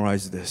to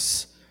memorize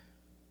this.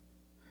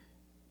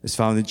 It's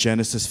found in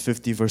Genesis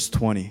 50, verse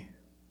 20.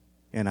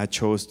 And I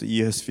chose the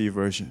ESV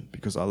version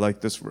because I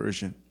like this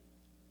version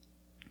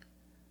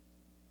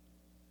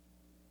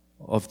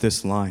of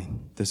this line,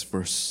 this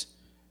verse.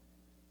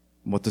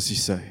 What does he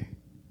say?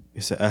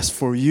 He said, as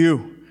for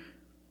you,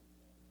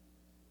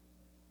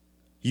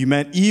 you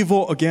meant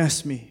evil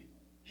against me.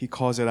 He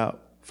calls it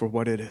out for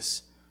what it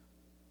is.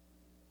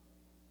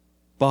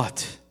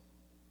 But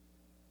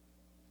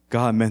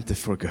God meant it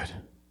for good,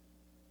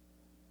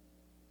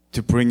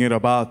 to bring it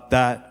about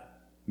that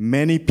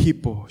many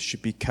people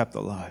should be kept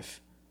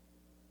alive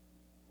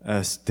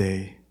as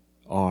they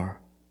are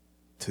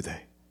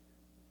today.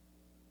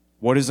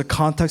 What is the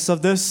context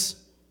of this?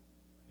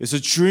 It's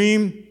a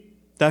dream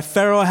that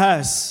Pharaoh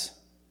has.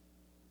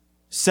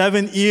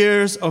 7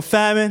 years of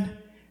famine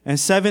and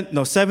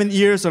 7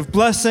 years of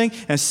blessing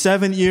and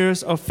 7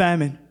 years of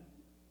famine.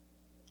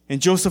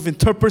 And Joseph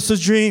interprets the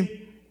dream.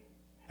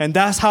 And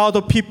that's how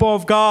the people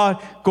of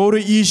God go to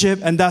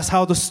Egypt, and that's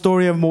how the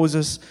story of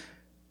Moses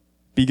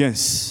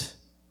begins.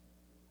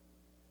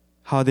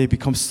 How they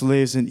become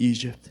slaves in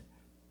Egypt.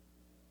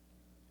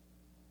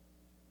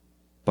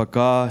 But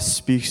God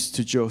speaks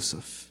to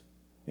Joseph,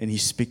 and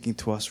he's speaking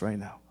to us right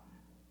now.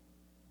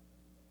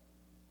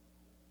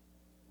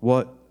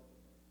 What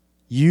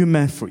you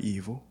meant for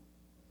evil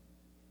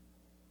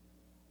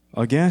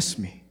against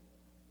me,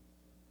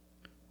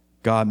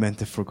 God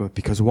meant it for good.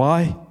 Because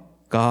why?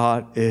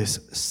 God is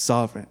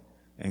sovereign,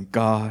 and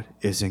God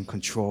is in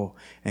control,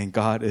 and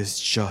God is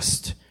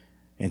just,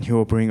 and he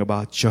will bring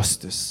about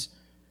justice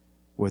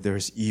where there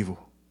is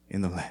evil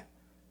in the land.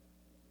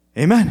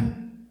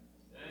 Amen.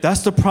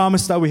 That's the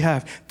promise that we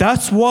have.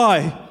 That's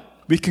why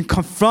we can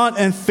confront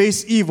and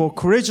face evil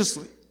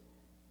courageously,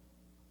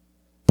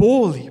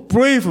 boldly,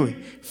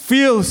 bravely,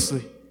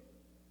 fearlessly.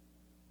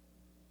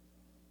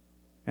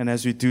 And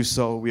as we do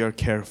so, we are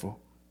careful,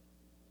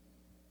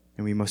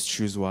 and we must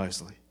choose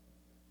wisely,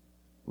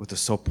 with the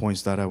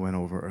sub-points that I went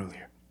over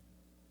earlier.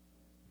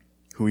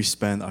 Who we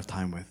spend our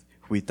time with,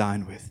 who we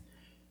dine with.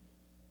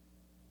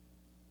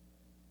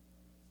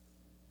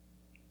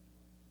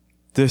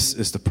 This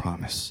is the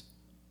promise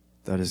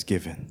that is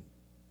given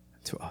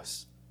to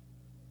us.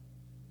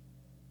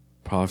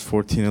 Proverbs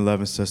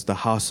 14:11 says, the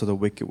house of the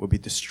wicked will be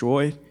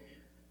destroyed.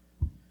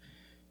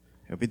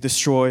 It will be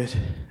destroyed,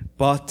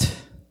 but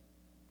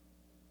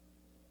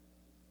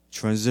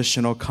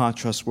transitional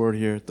contrast word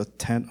here, the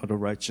tent of the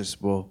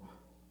righteous will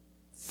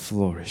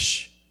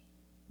flourish.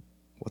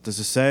 What does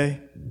it say?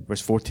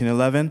 Verse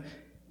 14:11,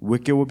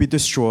 wicked will be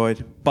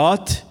destroyed,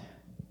 but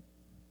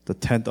the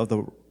tent of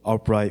the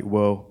upright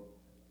will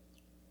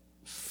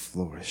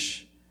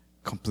flourish.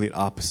 Complete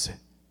opposite.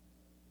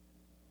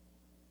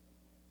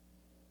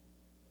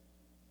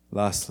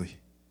 Lastly,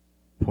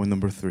 point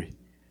number 3.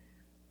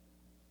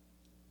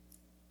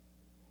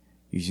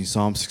 Using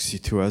Psalm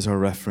 62 as our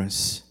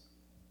reference.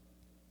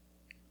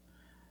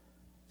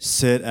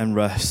 Sit and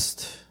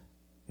rest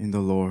in the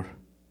Lord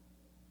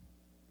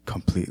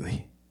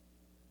completely.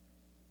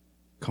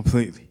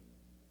 Completely.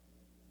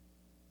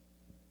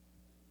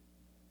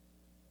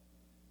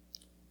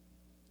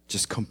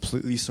 Just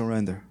completely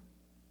surrender.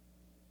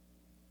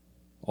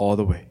 All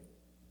the way.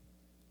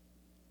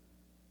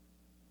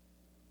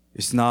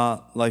 It's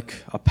not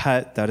like a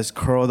pet that is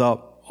curled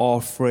up, all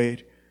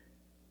afraid,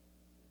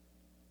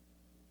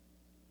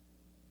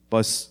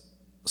 but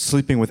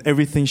sleeping with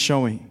everything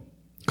showing,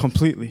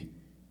 completely.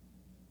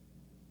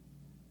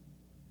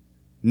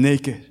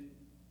 Naked.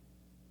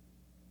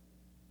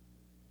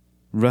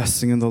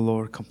 Resting in the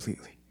Lord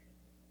completely.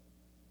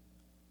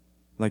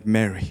 Like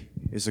Mary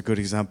is a good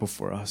example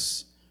for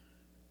us,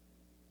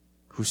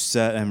 who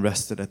sat and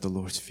rested at the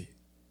Lord's feet.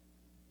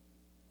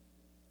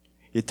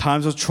 In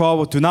times of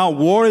trouble, do not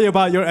worry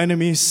about your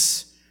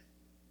enemies.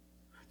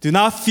 Do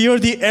not fear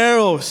the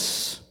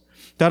arrows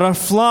that are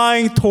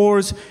flying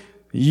towards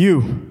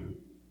you,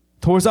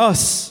 towards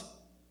us.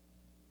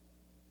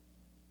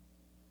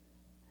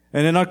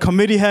 And in our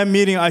committee head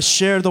meeting, I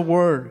shared the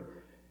word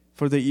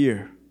for the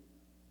year.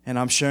 And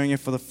I'm sharing it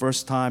for the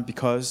first time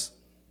because,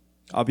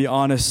 I'll be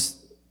honest,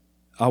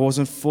 I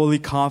wasn't fully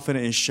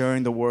confident in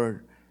sharing the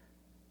word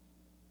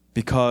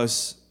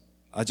because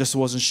I just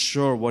wasn't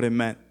sure what it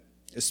meant,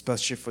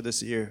 especially for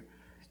this year.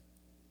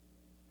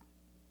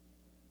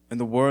 And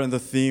the word and the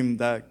theme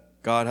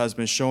that God has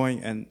been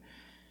showing, and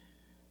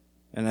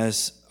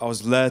as I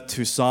was led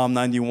to Psalm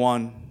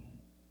 91,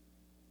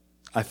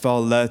 I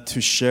felt led to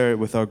share it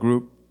with our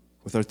group,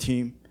 with our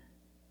team.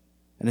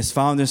 And it's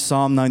found in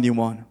Psalm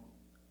 91.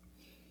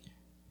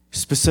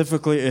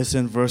 Specifically, it's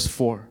in verse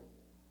 4.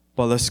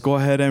 But let's go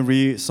ahead and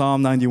read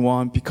Psalm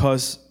 91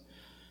 because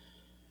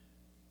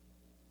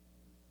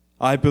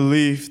I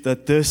believe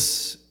that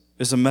this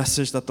is a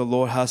message that the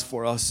Lord has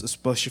for us,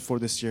 especially for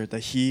this year,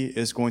 that He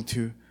is going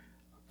to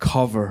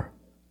cover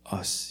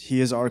us.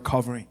 He is our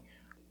covering.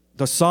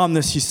 The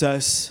psalmist, he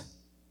says,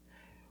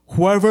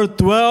 whoever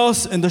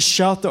dwells in the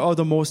shelter of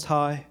the Most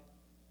High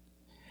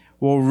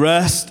will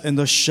rest in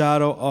the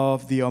shadow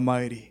of the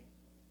Almighty.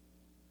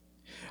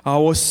 I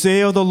will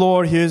say of the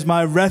Lord, He is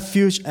my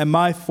refuge and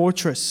my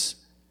fortress,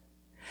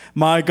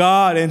 my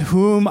God in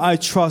whom I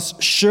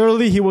trust.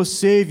 Surely He will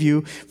save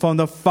you from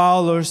the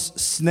fowler's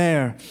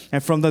snare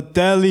and from the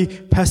deadly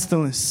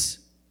pestilence.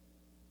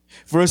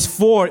 Verse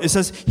 4, it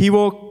says, He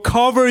will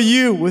cover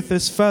you with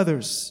His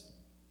feathers,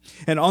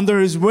 and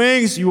under His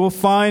wings you will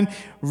find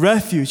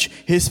refuge.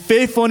 His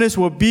faithfulness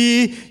will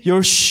be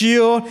your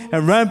shield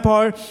and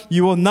rampart.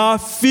 You will not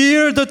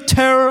fear the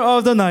terror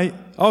of the night,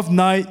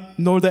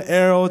 nor the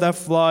arrow that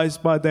flies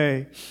by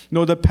day,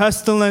 nor the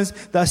pestilence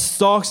that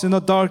stalks in the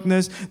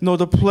darkness, nor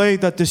the plague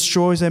that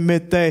destroys at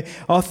midday.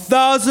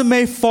 1,000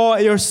 may fall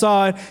at your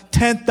side,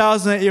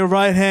 10,000 at your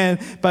right hand,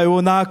 but it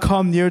will not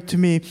come near to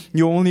me.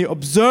 You only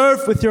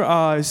observe with your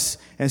eyes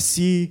and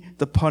see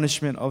the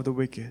punishment of the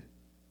wicked.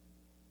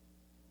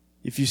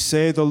 If you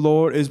say, the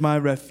Lord is my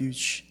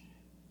refuge,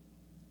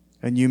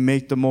 and you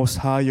make the Most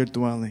High your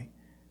dwelling,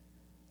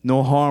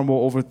 no harm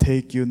will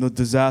overtake you, no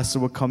disaster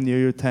will come near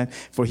your tent,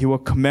 for He will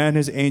command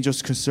His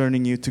angels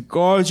concerning you to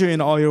guard you in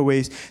all your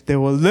ways. They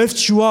will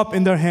lift you up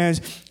in their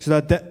hands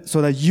so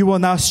that you will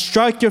not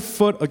strike your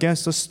foot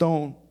against a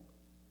stone.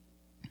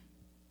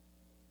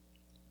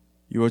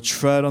 You will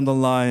tread on the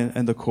lion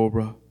and the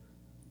cobra.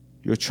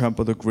 You will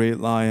trample the great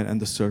lion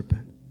and the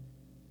serpent.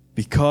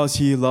 Because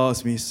He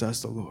loves me,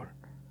 says the Lord,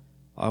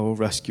 I will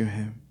rescue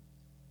him.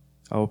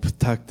 I will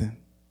protect him,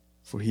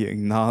 for he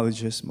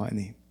acknowledges my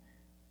name.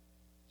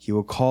 He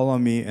will call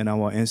on me, and I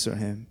will answer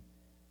him,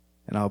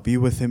 and I will be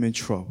with him in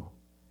trouble.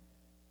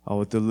 I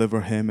will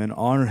deliver him and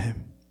honor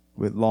him.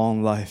 With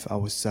long life I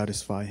will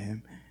satisfy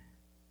him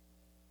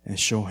and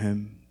show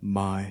him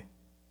my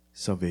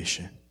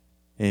salvation.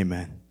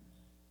 Amen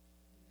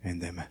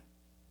and amen.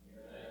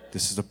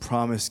 This is a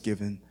promise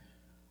given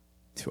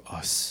to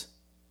us,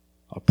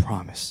 a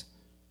promise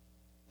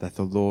that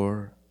the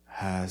Lord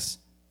has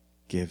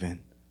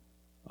given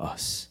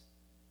us.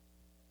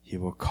 He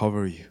will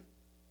cover you.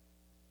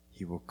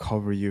 He will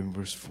cover you in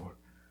verse 4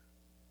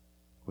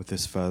 with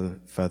His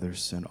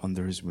feathers, and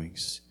under His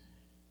wings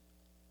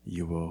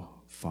you will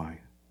find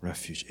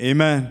refuge.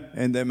 Amen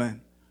and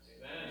amen.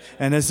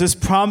 And as this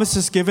promise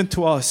is given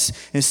to us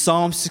in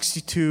Psalm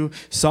 62,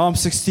 Psalm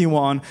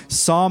 61,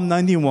 Psalm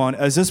 91,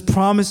 as this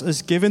promise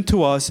is given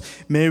to us,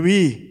 may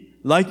we,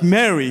 like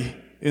Mary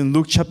in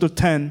Luke chapter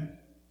 10,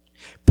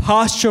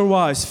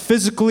 posture-wise,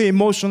 physically,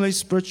 emotionally,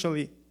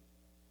 spiritually,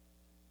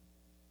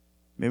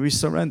 may we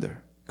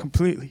surrender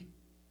completely.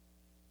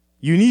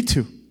 You need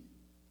to.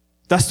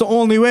 That's the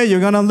only way you're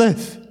going to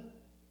live.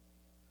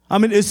 I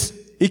mean,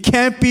 it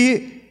can't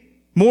be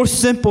more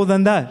simple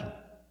than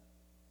that.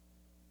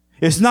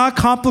 It's not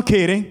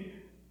complicating.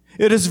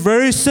 It is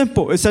very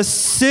simple. It says,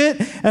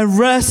 sit and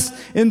rest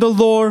in the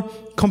Lord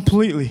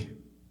completely.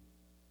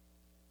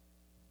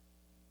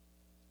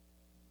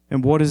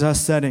 And what is that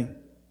setting?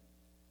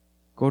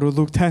 Go to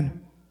Luke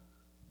 10.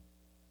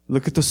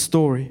 Look at the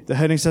story. The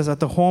heading says, at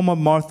the home of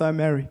Martha and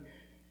Mary.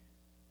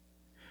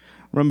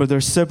 Remember,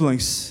 they're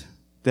siblings.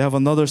 They have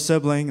another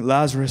sibling,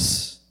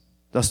 Lazarus.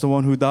 That's the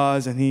one who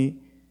dies and he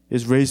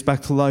is raised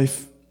back to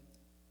life.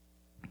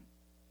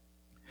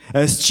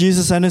 As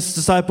Jesus and his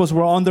disciples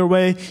were on their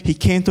way, he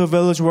came to a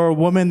village where a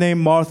woman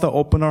named Martha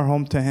opened her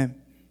home to him.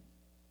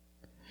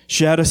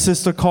 She had a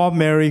sister called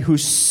Mary who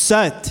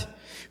sat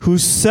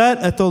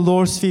at the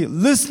Lord's feet,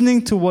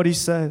 listening to what he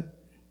said.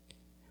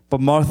 But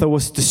Martha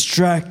was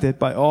distracted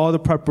by all the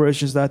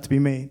preparations that had to be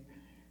made.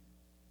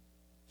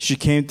 She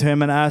came to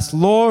him and asked,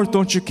 "Lord,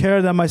 don't you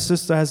care that my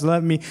sister has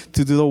left me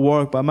to do the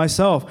work by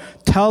myself?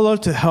 Tell her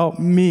to help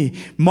me."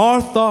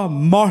 "Martha,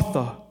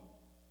 Martha,"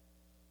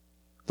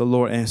 the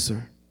Lord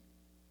answered,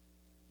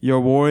 "you're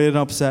worried and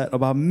upset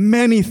about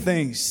many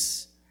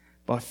things,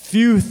 but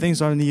few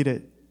things are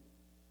needed."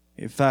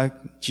 In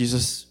fact,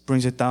 Jesus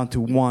brings it down to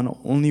one,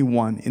 only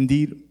one.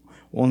 Indeed,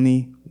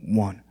 only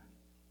one.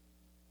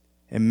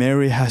 And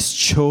Mary has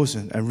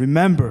chosen. And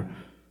remember,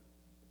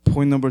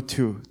 point number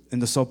 2 in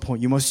the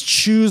sub-point, you must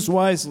choose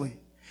wisely.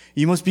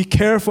 You must be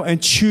careful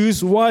and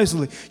choose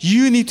wisely.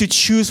 You need to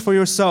choose for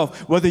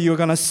yourself whether you're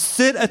going to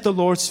sit at the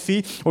Lord's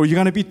feet or you're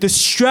going to be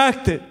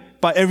distracted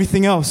by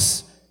everything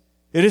else.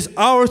 It is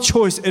our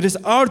choice. It is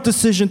our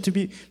decision to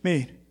be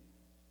made.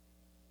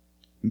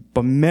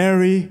 But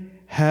Mary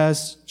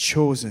has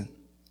chosen.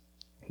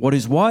 What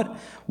is what?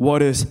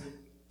 What is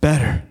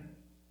better.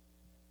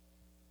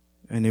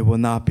 And it will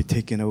not be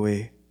taken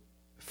away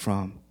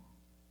from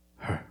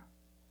her.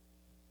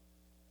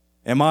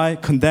 Am I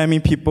condemning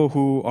people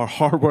who are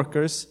hard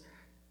workers,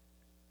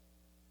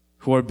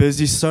 who are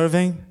busy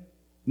serving?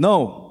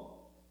 No.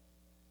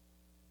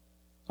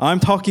 I'm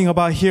talking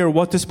about here,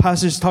 what this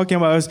passage is talking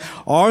about is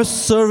our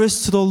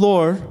service to the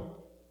Lord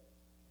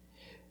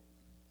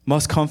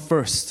must come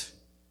first.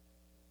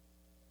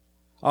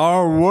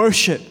 Our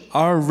worship,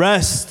 our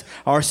rest,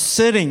 our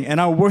sitting, and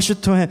our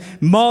worship to Him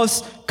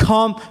must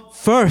come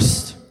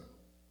first.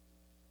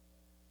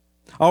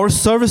 Our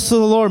service to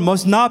the Lord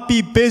must not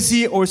be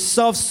busy or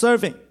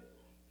self-serving.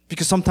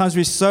 Because sometimes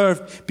we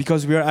serve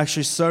because we are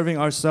actually serving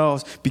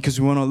ourselves because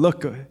we want to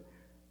look good.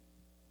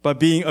 But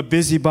being a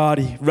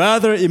busybody,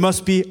 rather it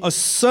must be a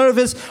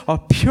service, a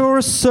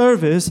pure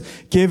service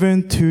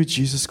given to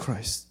Jesus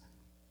Christ.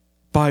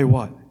 By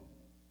what?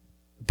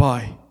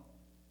 By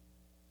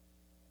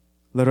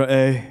letter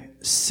A,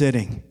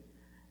 sitting.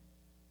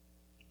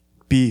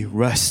 B,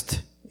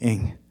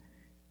 resting.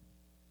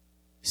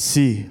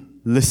 C,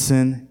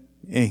 listening.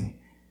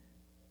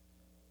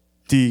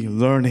 D,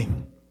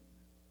 learning.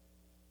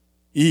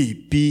 E,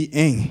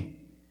 being.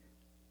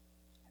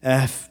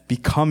 F,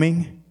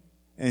 becoming.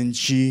 And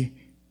G,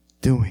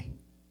 doing.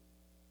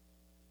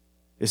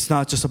 It's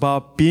not just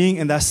about being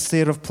in that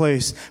state of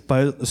place,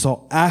 but it's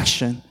all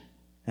action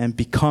and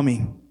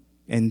becoming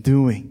and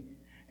doing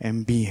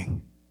and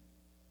being.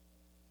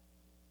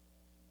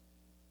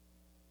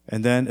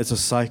 And then it's a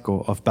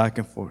cycle of back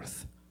and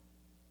forth.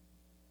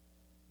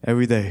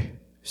 Every day,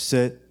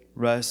 sit,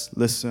 rest,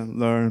 listen,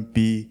 learn,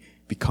 be,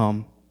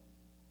 become,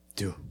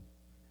 do.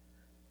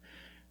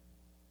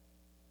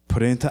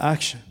 Put it into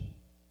action.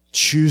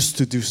 Choose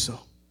to do so.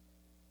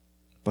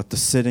 But the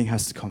sitting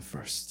has to come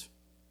first.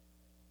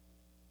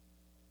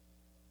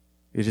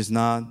 It is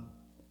not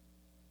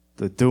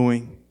the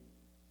doing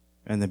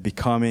and the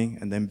becoming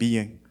and then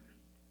being,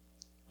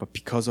 but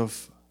because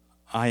of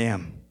I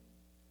am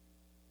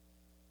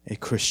a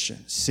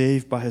Christian,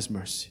 saved by His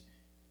mercy,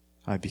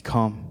 I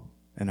become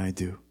and I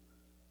do.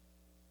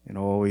 It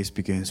always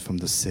begins from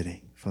the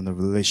sitting, from the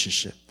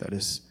relationship that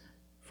is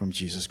from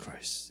Jesus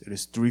Christ. It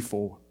is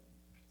threefold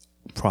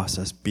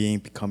process: being,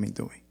 becoming,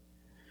 doing.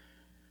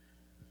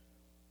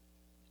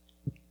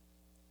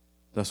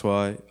 That's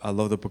why I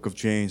love the book of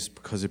James,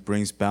 because it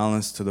brings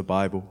balance to the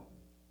Bible.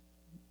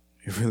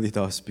 It really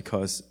does,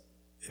 because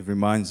it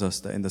reminds us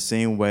that in the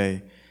same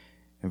way,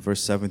 in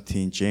verse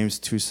 17, James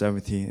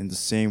 2:17, in the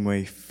same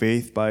way,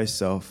 faith by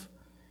itself,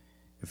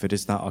 if it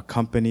is not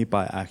accompanied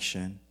by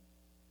action,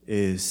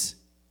 is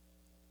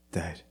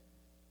dead.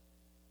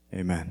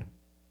 Amen.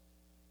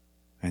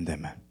 And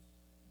amen.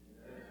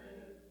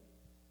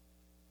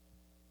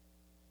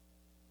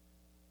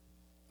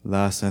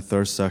 Last and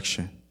third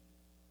section.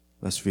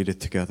 Let's read it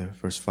together.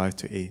 Verse 5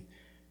 to 8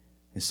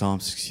 in Psalm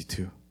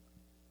 62.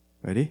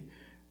 Ready?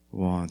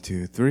 1,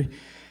 2, 3.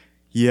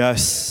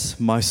 Yes,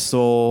 my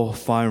soul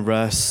find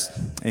rest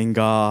in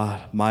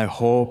God. My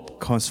hope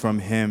comes from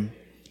Him.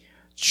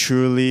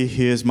 Truly,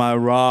 He is my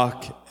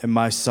rock and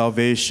my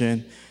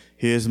salvation.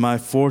 He is my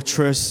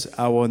fortress.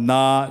 I will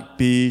not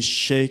be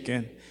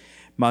shaken.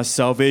 My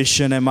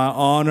salvation and my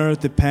honor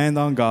depend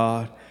on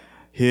God.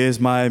 He is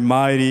my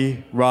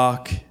mighty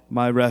rock,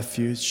 my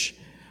refuge.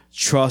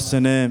 Trust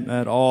in Him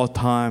at all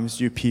times,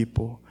 you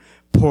people.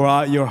 Pour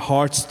out your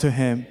hearts to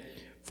Him,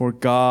 for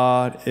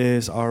God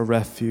is our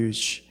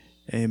refuge.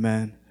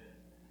 Amen.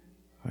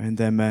 And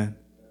amen.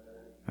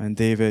 And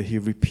David, he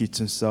repeats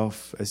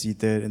himself as he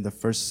did in the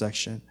first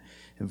section.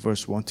 In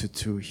verse 1 to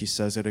 2, he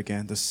says it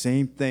again. The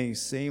same thing,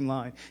 same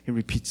line. He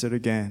repeats it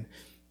again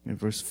in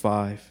verse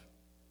 5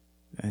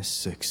 and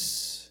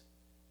 6.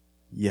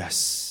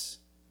 Yes,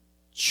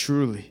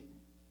 truly,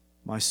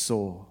 my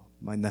soul,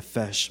 my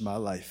nefesh, my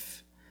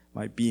life,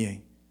 my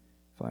being,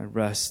 find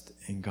rest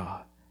in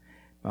God.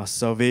 My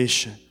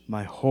salvation,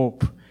 my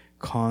hope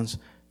comes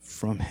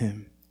from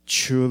Him.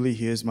 Truly,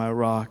 He is my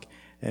rock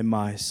and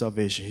my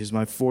salvation. He is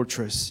my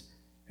fortress,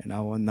 and I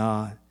will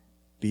not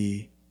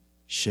be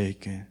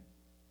shaken.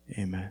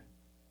 Amen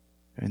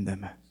and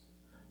amen.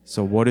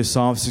 So what is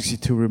Psalm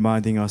 62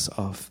 reminding us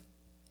of?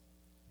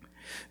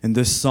 In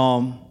this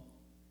psalm,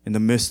 in the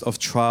midst of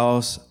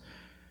trials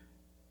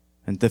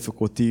and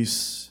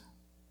difficulties,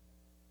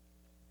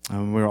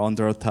 and we're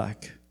under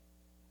attack,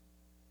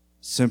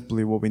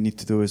 simply what we need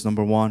to do is,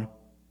 number one,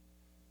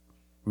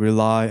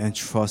 rely and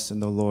trust in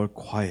the Lord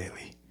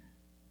quietly.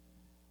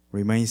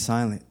 Remain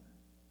silent.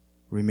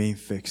 Remain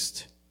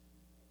fixed.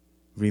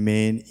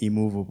 Remain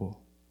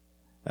immovable,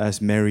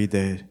 as Mary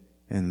did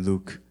in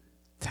Luke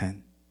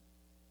 10.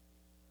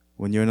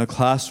 When you're in a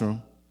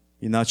classroom,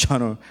 you're not trying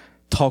to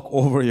talk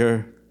over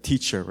your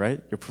teacher,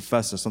 right? Your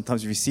professor.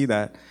 Sometimes if you see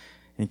that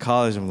in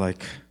college, I'm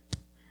like,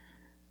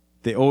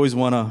 they always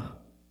want to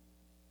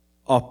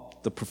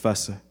up the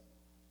professor.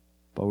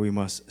 But we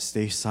must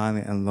stay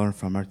silent and learn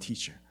from our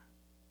teacher.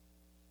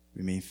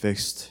 Remain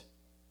fixed.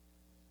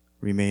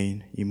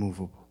 Remain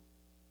immovable.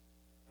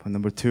 Point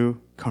number 2,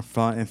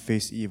 confront and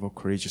face evil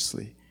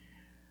courageously.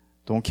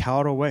 Don't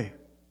cower away.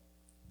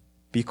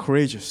 Be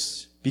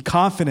courageous. Be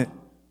confident.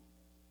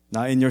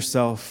 Not in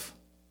yourself,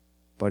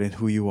 but in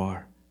who you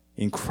are.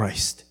 In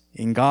Christ.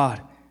 In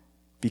God.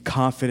 Be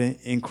confident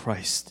in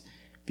Christ.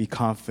 Be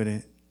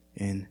confident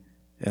in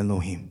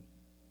Elohim.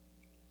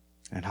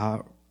 And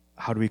how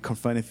do we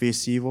confront and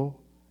face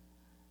evil?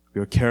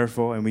 We are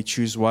careful and we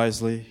choose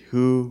wisely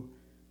who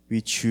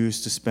we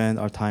choose to spend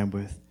our time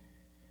with,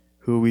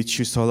 who we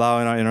choose to allow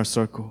in our inner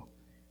circle,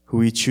 who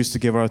we choose to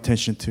give our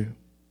attention to,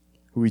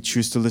 who we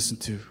choose to listen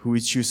to, who we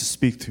choose to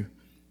speak to,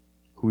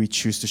 who we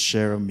choose to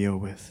share a meal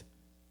with.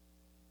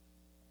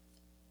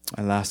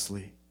 And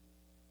lastly,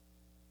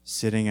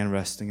 sitting and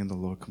resting in the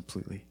Lord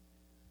completely,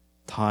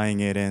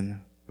 tying it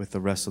in with the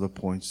rest of the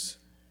points.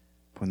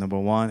 Point number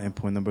 1 and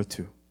point number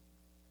 2.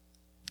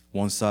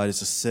 One side is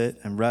to sit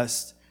and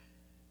rest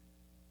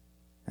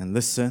and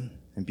listen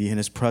and be in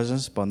His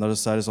presence, but another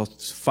side is also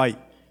to fight.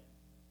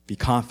 Be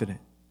confident.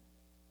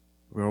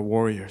 We are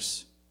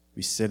warriors.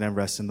 We sit and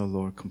rest in the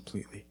Lord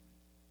completely.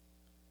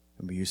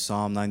 And we use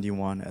Psalm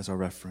 91 as our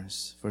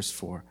reference. Verse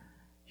 4,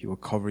 He will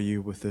cover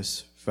you with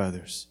His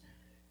feathers,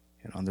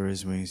 and under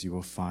His wings you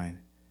will find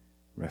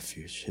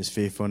refuge. His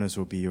faithfulness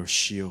will be your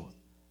shield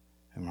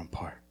and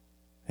rampart.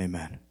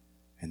 Amen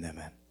and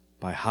amen.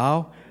 By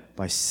how?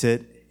 By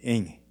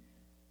sitting.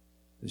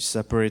 You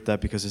separate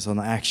that because it's an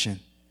action.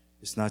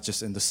 It's not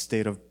just in the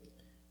state of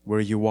where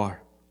you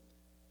are,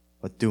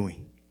 but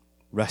doing,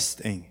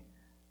 resting,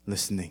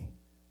 listening,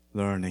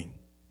 learning,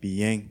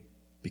 being,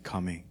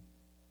 becoming,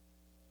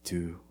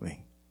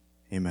 doing.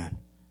 Amen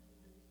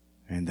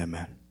and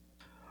amen.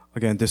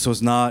 Again, this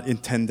was not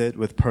intended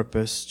with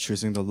purpose,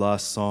 choosing the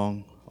last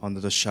song, Under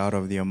the Shadow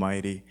of the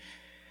Almighty,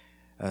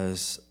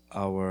 as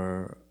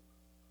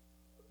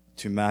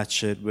to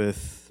match it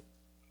with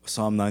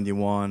Psalm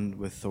 91,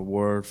 with the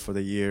word for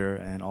the year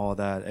and all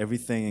that.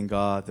 Everything in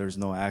God, there's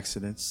no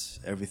accidents.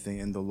 Everything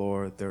in the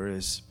Lord, there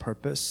is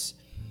purpose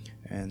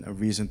and a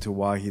reason to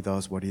why He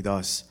does what He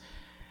does.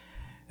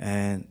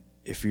 And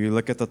if you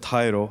look at the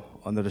title,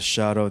 Under the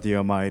Shadow of the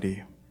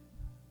Almighty,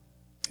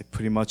 it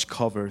pretty much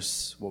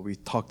covers what we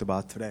talked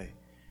about today.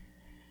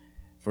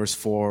 Verse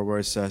 4, where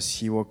it says,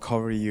 He will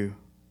cover you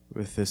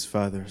with His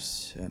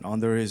feathers, and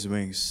under His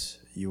wings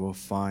you will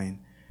find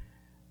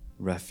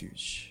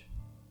refuge.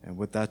 And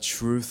with that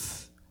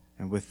truth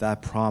and with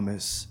that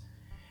promise,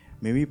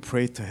 may we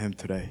pray to Him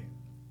today.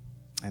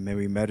 And may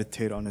we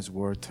meditate on His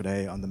word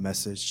today, on the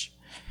message.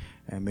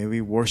 And may we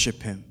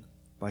worship Him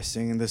by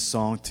singing this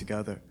song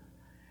together.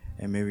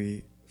 And may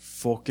we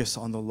focus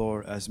on the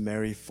Lord as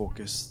Mary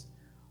focused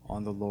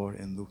on the Lord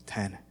in Luke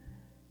 10.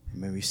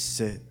 And may we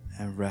sit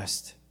and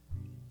rest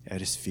at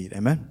His feet.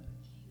 Amen?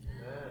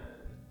 Amen.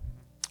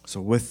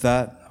 So with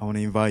that, I want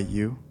to invite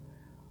you,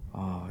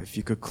 if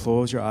you could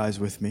close your eyes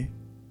with me,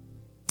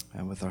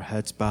 and with our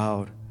heads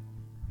bowed,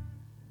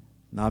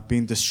 not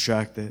being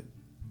distracted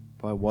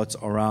by what's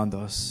around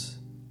us,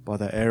 by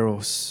the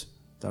arrows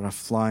that are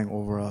flying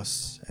over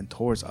us and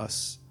towards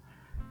us.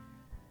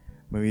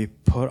 May we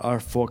put our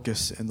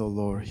focus in the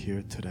Lord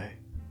here today.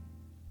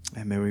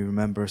 And may we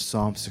remember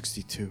Psalm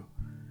 62,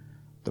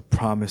 the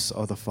promise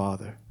of the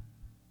Father,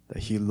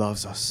 that He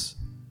loves us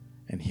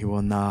and He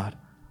will not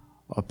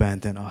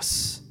abandon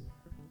us.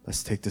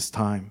 Let's take this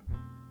time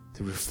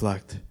to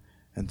reflect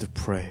and to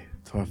pray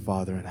to our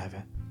Father in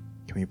heaven.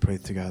 Can we pray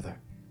together?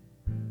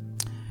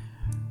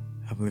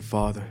 Heavenly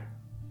Father,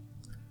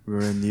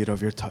 we're in need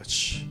of your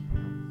touch.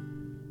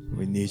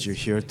 We need you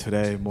here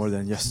today more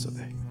than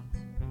yesterday.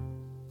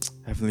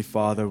 Heavenly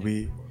Father,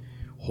 we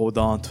hold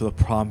on to the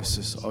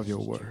promises of your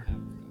word.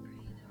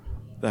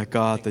 That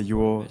God, that you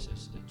will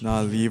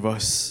not leave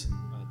us,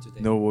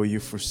 nor will you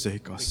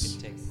forsake us.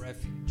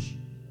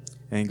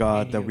 And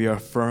God, that we are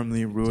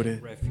firmly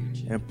rooted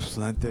and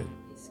planted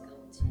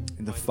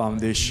in the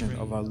foundation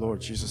of our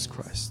Lord Jesus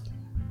Christ.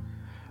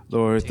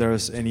 Lord, if there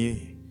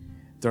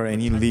are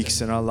any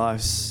leaks in our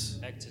lives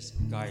Act us,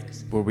 guide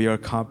us. where we are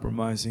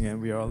compromising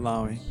and we are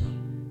allowing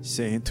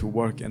Satan to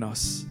work in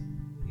us,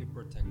 You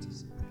protect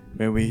us.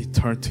 may we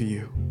turn to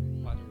you.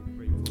 Father, we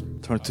pray for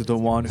Turn to the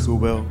one who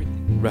will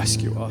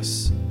rescue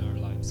us, in our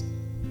lives.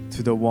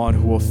 to the one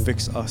who will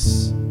fix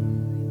us,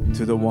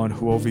 to the one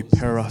who will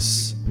repair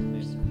us.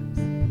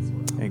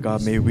 And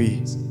God, may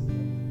we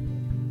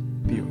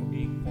be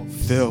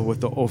filled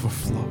with the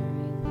overflow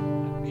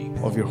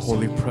of your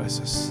holy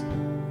presence.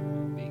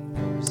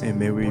 And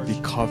may we be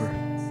covered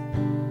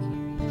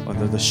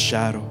under the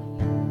shadow,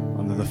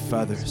 under the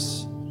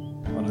feathers,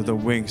 under the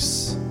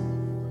wings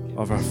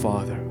of our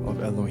Father,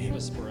 of Elohim.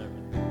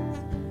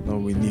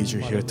 Lord, we need you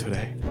here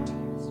today.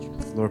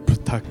 Lord,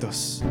 protect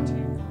us.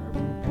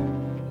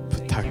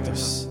 Protect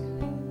us.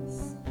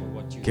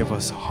 Give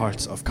us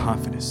hearts of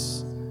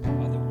confidence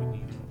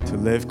to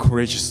live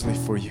courageously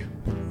for you,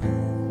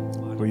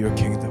 for your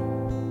kingdom,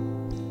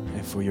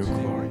 and for your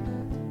glory.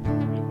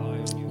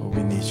 Lord,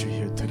 we need you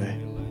here today,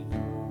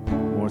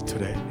 more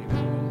today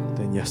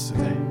than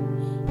yesterday.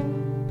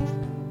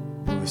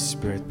 Holy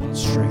Spirit,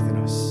 strengthen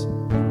us.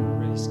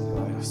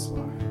 Guide us,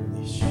 Lord. We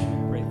need you.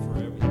 Pray for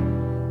everything.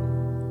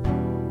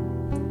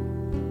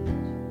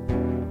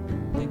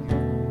 Thank you.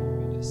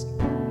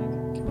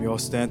 Can we all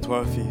stand to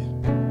our feet?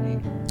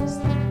 And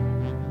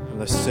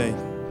let's sing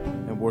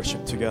and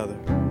worship together.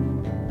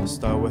 Let's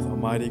start with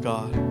Almighty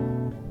God.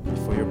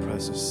 Before your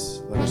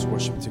presence, let us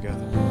worship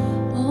together.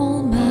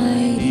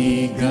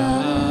 Almighty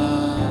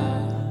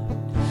God,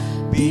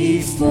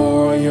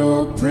 before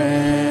your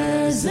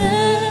presence,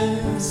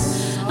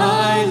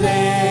 I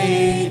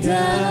lay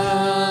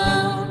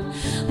down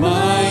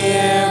my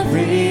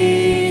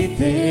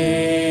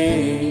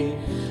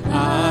everything.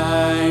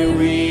 I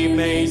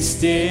remain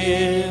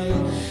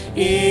still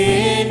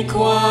in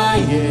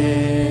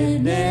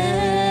quietness,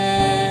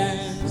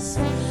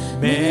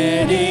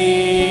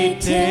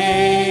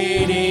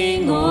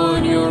 meditating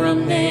on your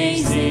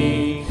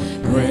amazing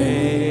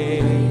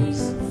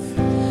grace.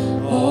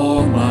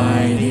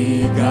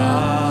 Almighty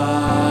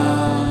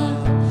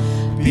God,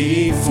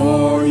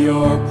 before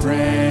your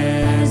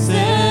presence,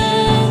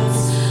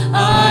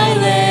 I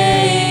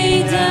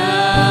lay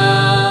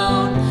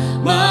down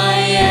my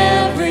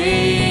everything.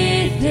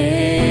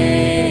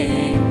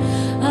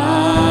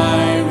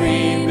 I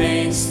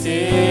remain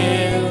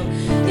still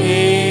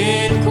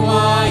in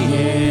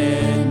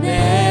quietness,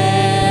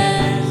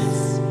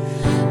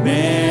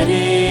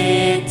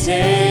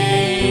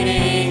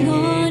 meditating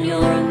on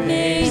your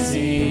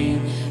amazing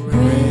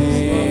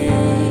grace.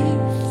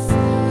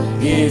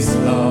 His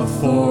love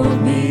for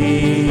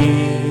me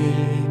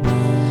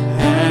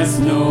has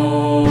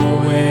no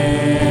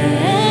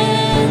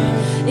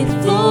end. It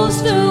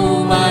flows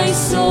through my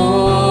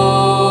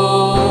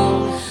soul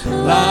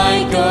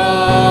like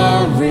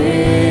a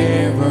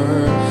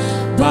river.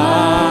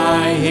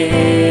 By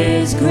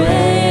His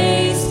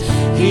grace,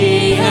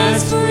 He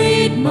has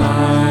freed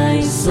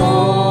my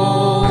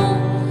soul,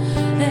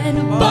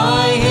 and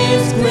by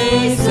His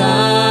grace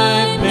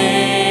I'm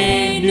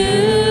made new.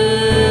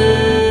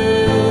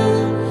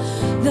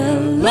 The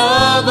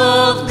love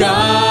of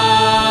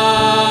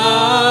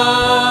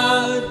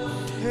God,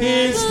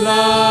 His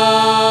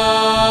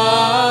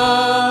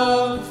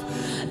love,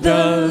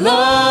 the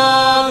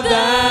love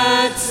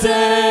that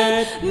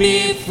set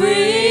me free.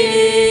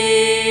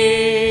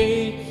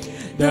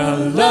 The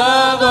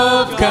love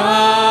of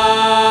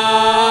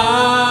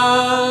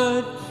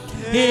God,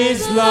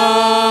 His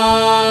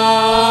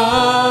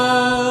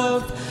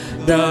love,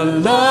 the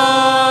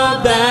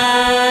love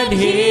that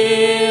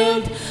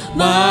healed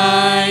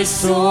my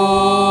soul.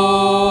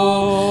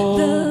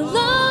 The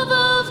love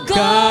of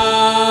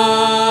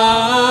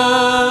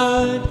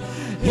God,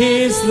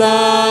 His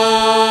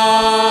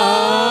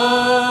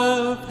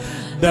love,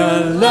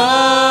 the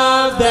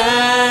love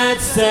that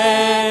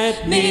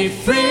set me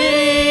free.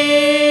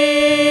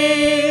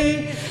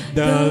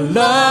 The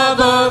love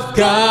of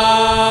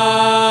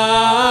God,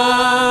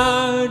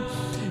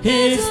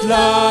 His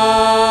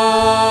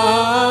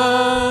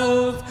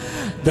love,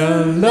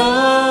 the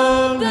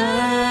love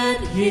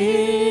that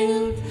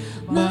healed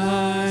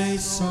my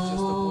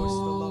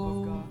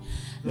soul.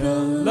 The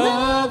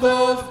love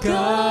of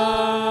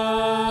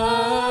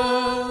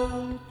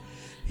God,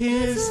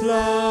 His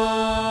love,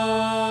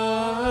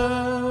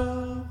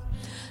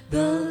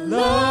 the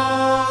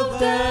love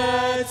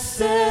that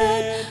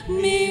set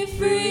me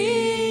free.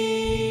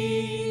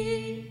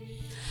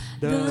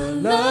 The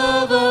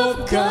love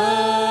of God,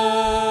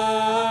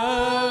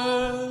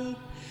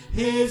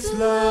 His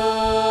love,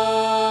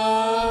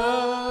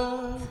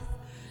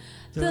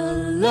 the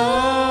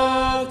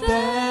love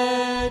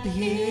that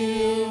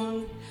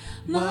healed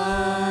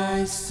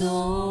my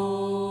soul.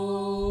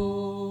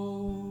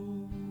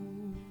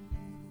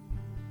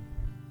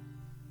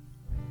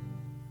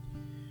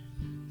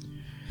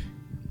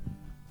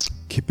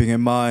 Keeping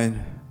in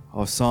mind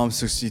of Psalm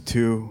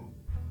 62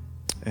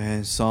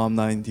 and Psalm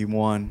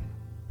 91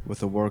 with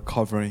the word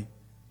covering,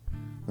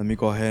 let me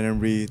go ahead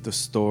and read the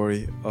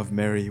story of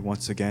Mary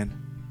once again.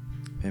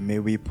 And may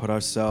we put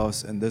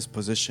ourselves in this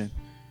position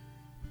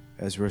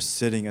as we're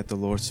sitting at the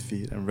Lord's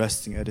feet and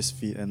resting at His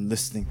feet and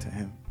listening to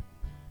Him.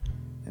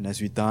 And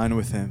as we dine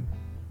with Him,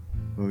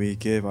 when we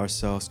give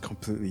ourselves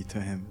completely to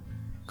Him,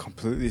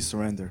 completely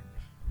surrender,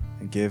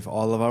 and give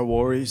all of our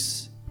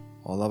worries,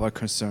 all of our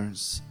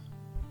concerns,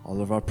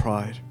 all of our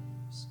pride,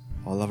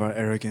 all of our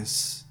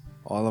arrogance,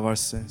 all of our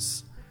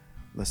sins,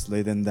 let's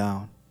lay them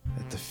down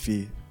at the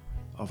feet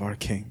of our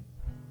King,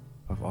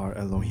 of our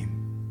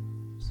Elohim.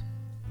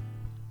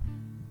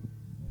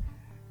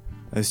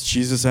 As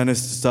Jesus and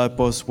His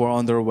disciples were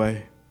on their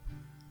way,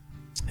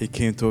 He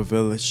came to a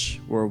village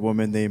where a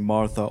woman named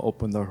Martha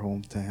opened her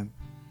home to Him.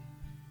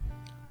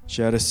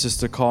 She had a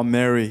sister called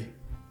Mary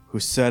who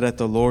sat at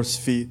the Lord's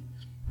feet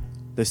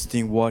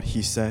listening what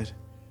He said.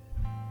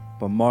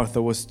 But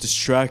Martha was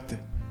distracted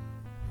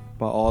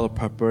by all the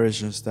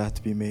preparations that had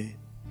to be made.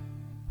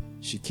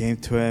 She came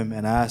to Him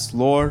and asked,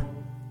 "Lord,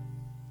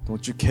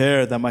 don't you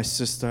care that my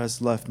sister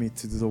has left me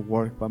to do the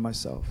work by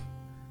myself?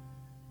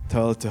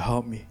 Tell her to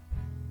help me."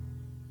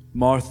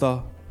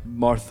 "Martha,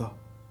 Martha,"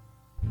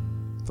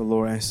 the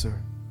Lord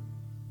answered,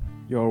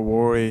 "you are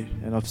worried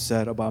and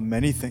upset about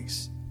many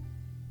things,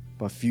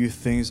 but few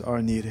things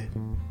are needed,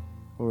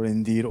 or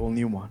indeed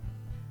only one.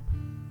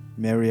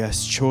 Mary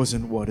has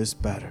chosen what is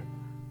better,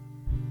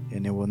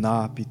 and it will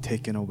not be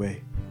taken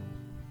away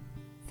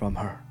from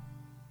her."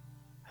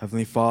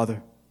 Heavenly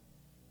Father,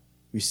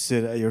 we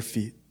sit at Your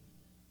feet,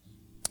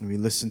 and we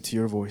listen to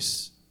Your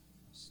voice,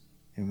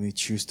 and we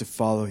choose to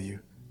follow You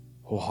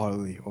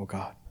wholeheartedly, O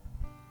God.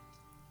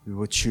 We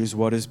will choose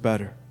what is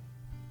better,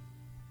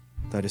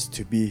 that is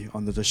to be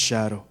under the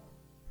shadow,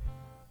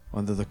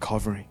 under the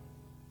covering,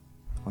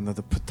 under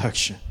the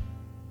protection,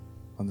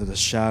 under the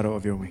shadow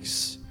of Your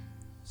wings,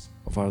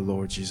 of our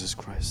Lord Jesus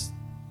Christ.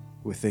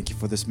 We thank You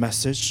for this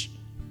message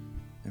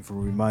and for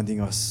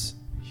reminding us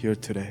here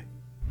today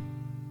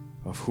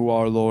of who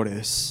our Lord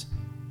is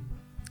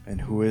and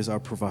who is our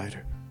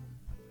provider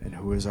and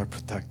who is our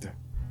protector.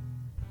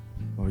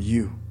 Lord,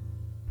 You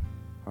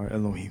are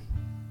Elohim,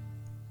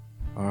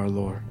 our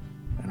Lord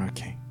and our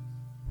King.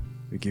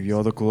 We give You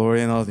all the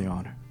glory and all the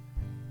honor.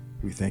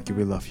 We thank You,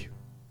 we love You.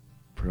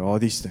 Pray all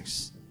these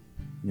things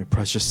in Your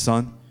precious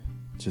Son,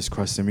 Jesus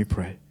Christ, and we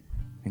pray.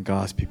 And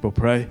God's people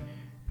pray,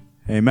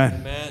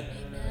 amen. Amen.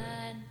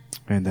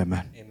 And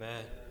amen.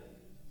 Amen.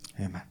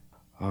 Amen.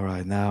 All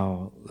right,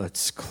 now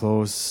let's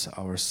close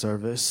our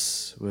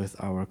service with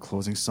our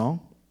closing song.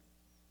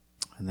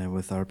 And then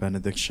with our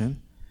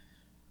benediction,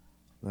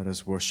 let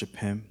us worship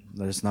Him.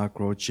 Let us not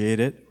grow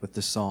jaded with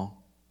the song,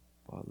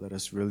 but let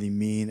us really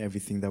mean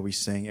everything that we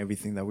sing,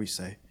 everything that we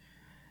say,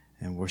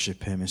 and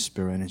worship Him in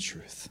spirit and in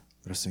truth.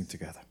 Let us sing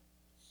together.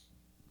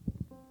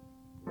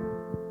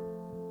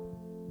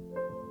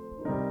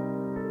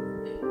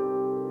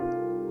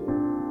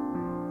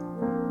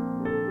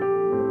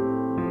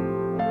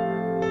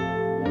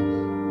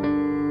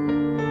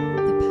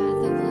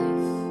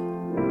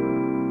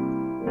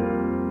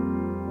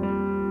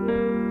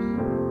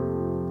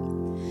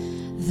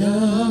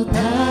 The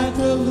path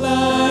of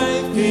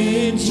life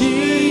in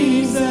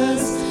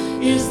Jesus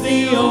is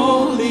the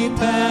only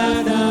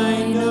path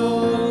I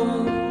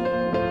know.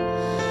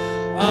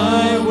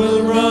 I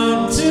will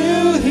run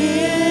to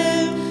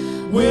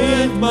Him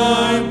with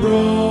my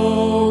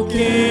broken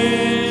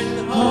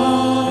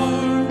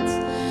heart.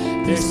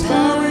 There's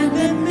power in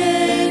the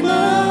name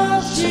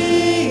of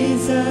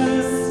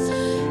Jesus.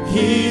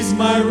 He's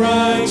my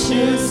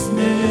righteousness.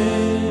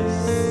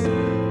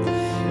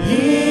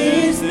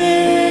 His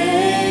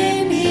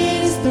name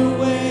is the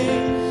way,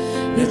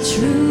 the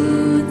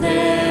truth,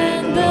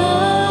 and the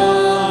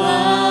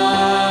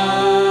life.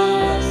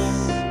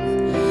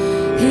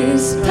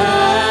 His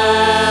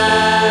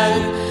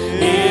path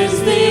is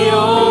the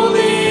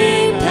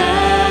only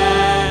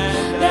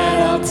path that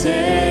I'll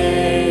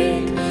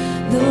take.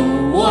 The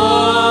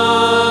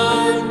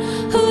one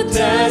who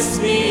tests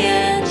me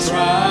and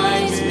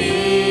tries me.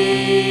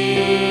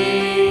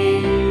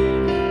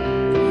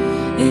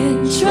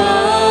 In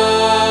trust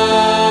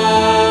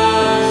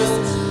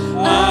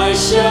I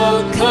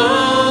shall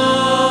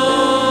come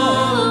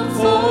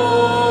forth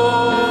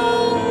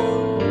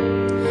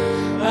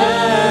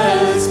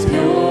as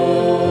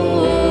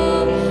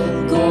pure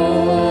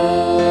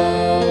gold.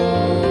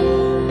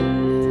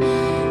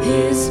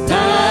 His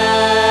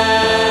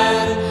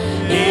path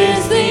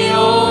is the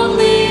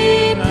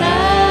only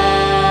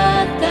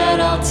path that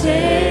I'll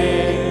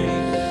take.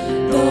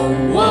 The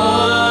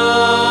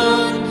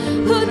one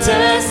who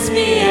tests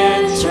me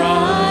and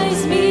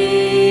tries me.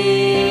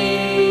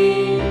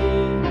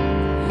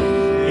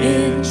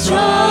 In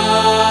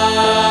trust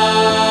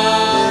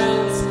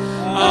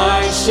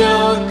I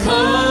shall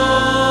come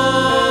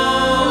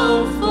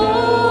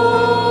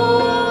forth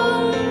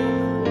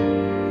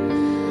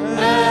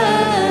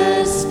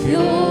as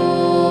pure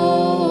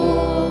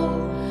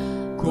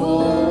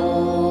gold.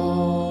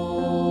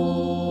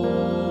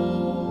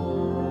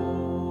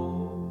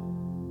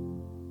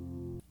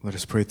 Let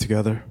us pray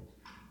together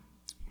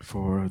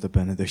for the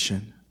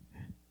benediction.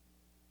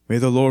 May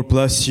the Lord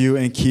bless you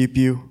and keep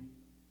you.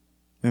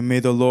 And may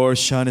the Lord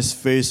shine his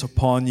face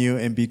upon you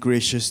and be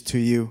gracious to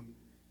you.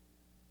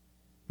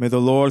 May the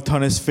Lord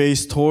turn his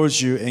face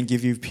towards you and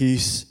give you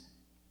peace.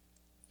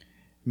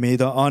 May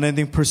the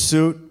unending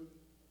pursuit,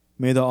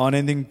 may the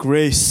unending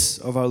grace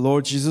of our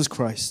Lord Jesus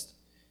Christ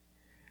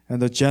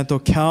and the gentle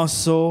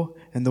counsel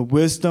and the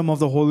wisdom of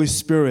the Holy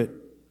Spirit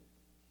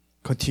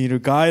continue to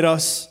guide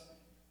us,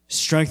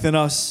 strengthen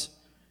us,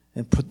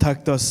 and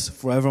protect us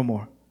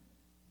forevermore.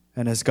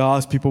 And as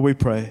God's people we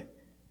pray,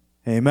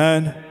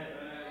 amen,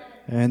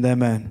 and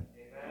amen.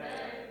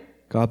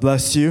 God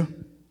bless you.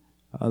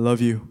 I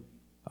love you.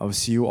 I will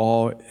see you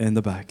all in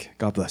the back.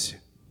 God bless you.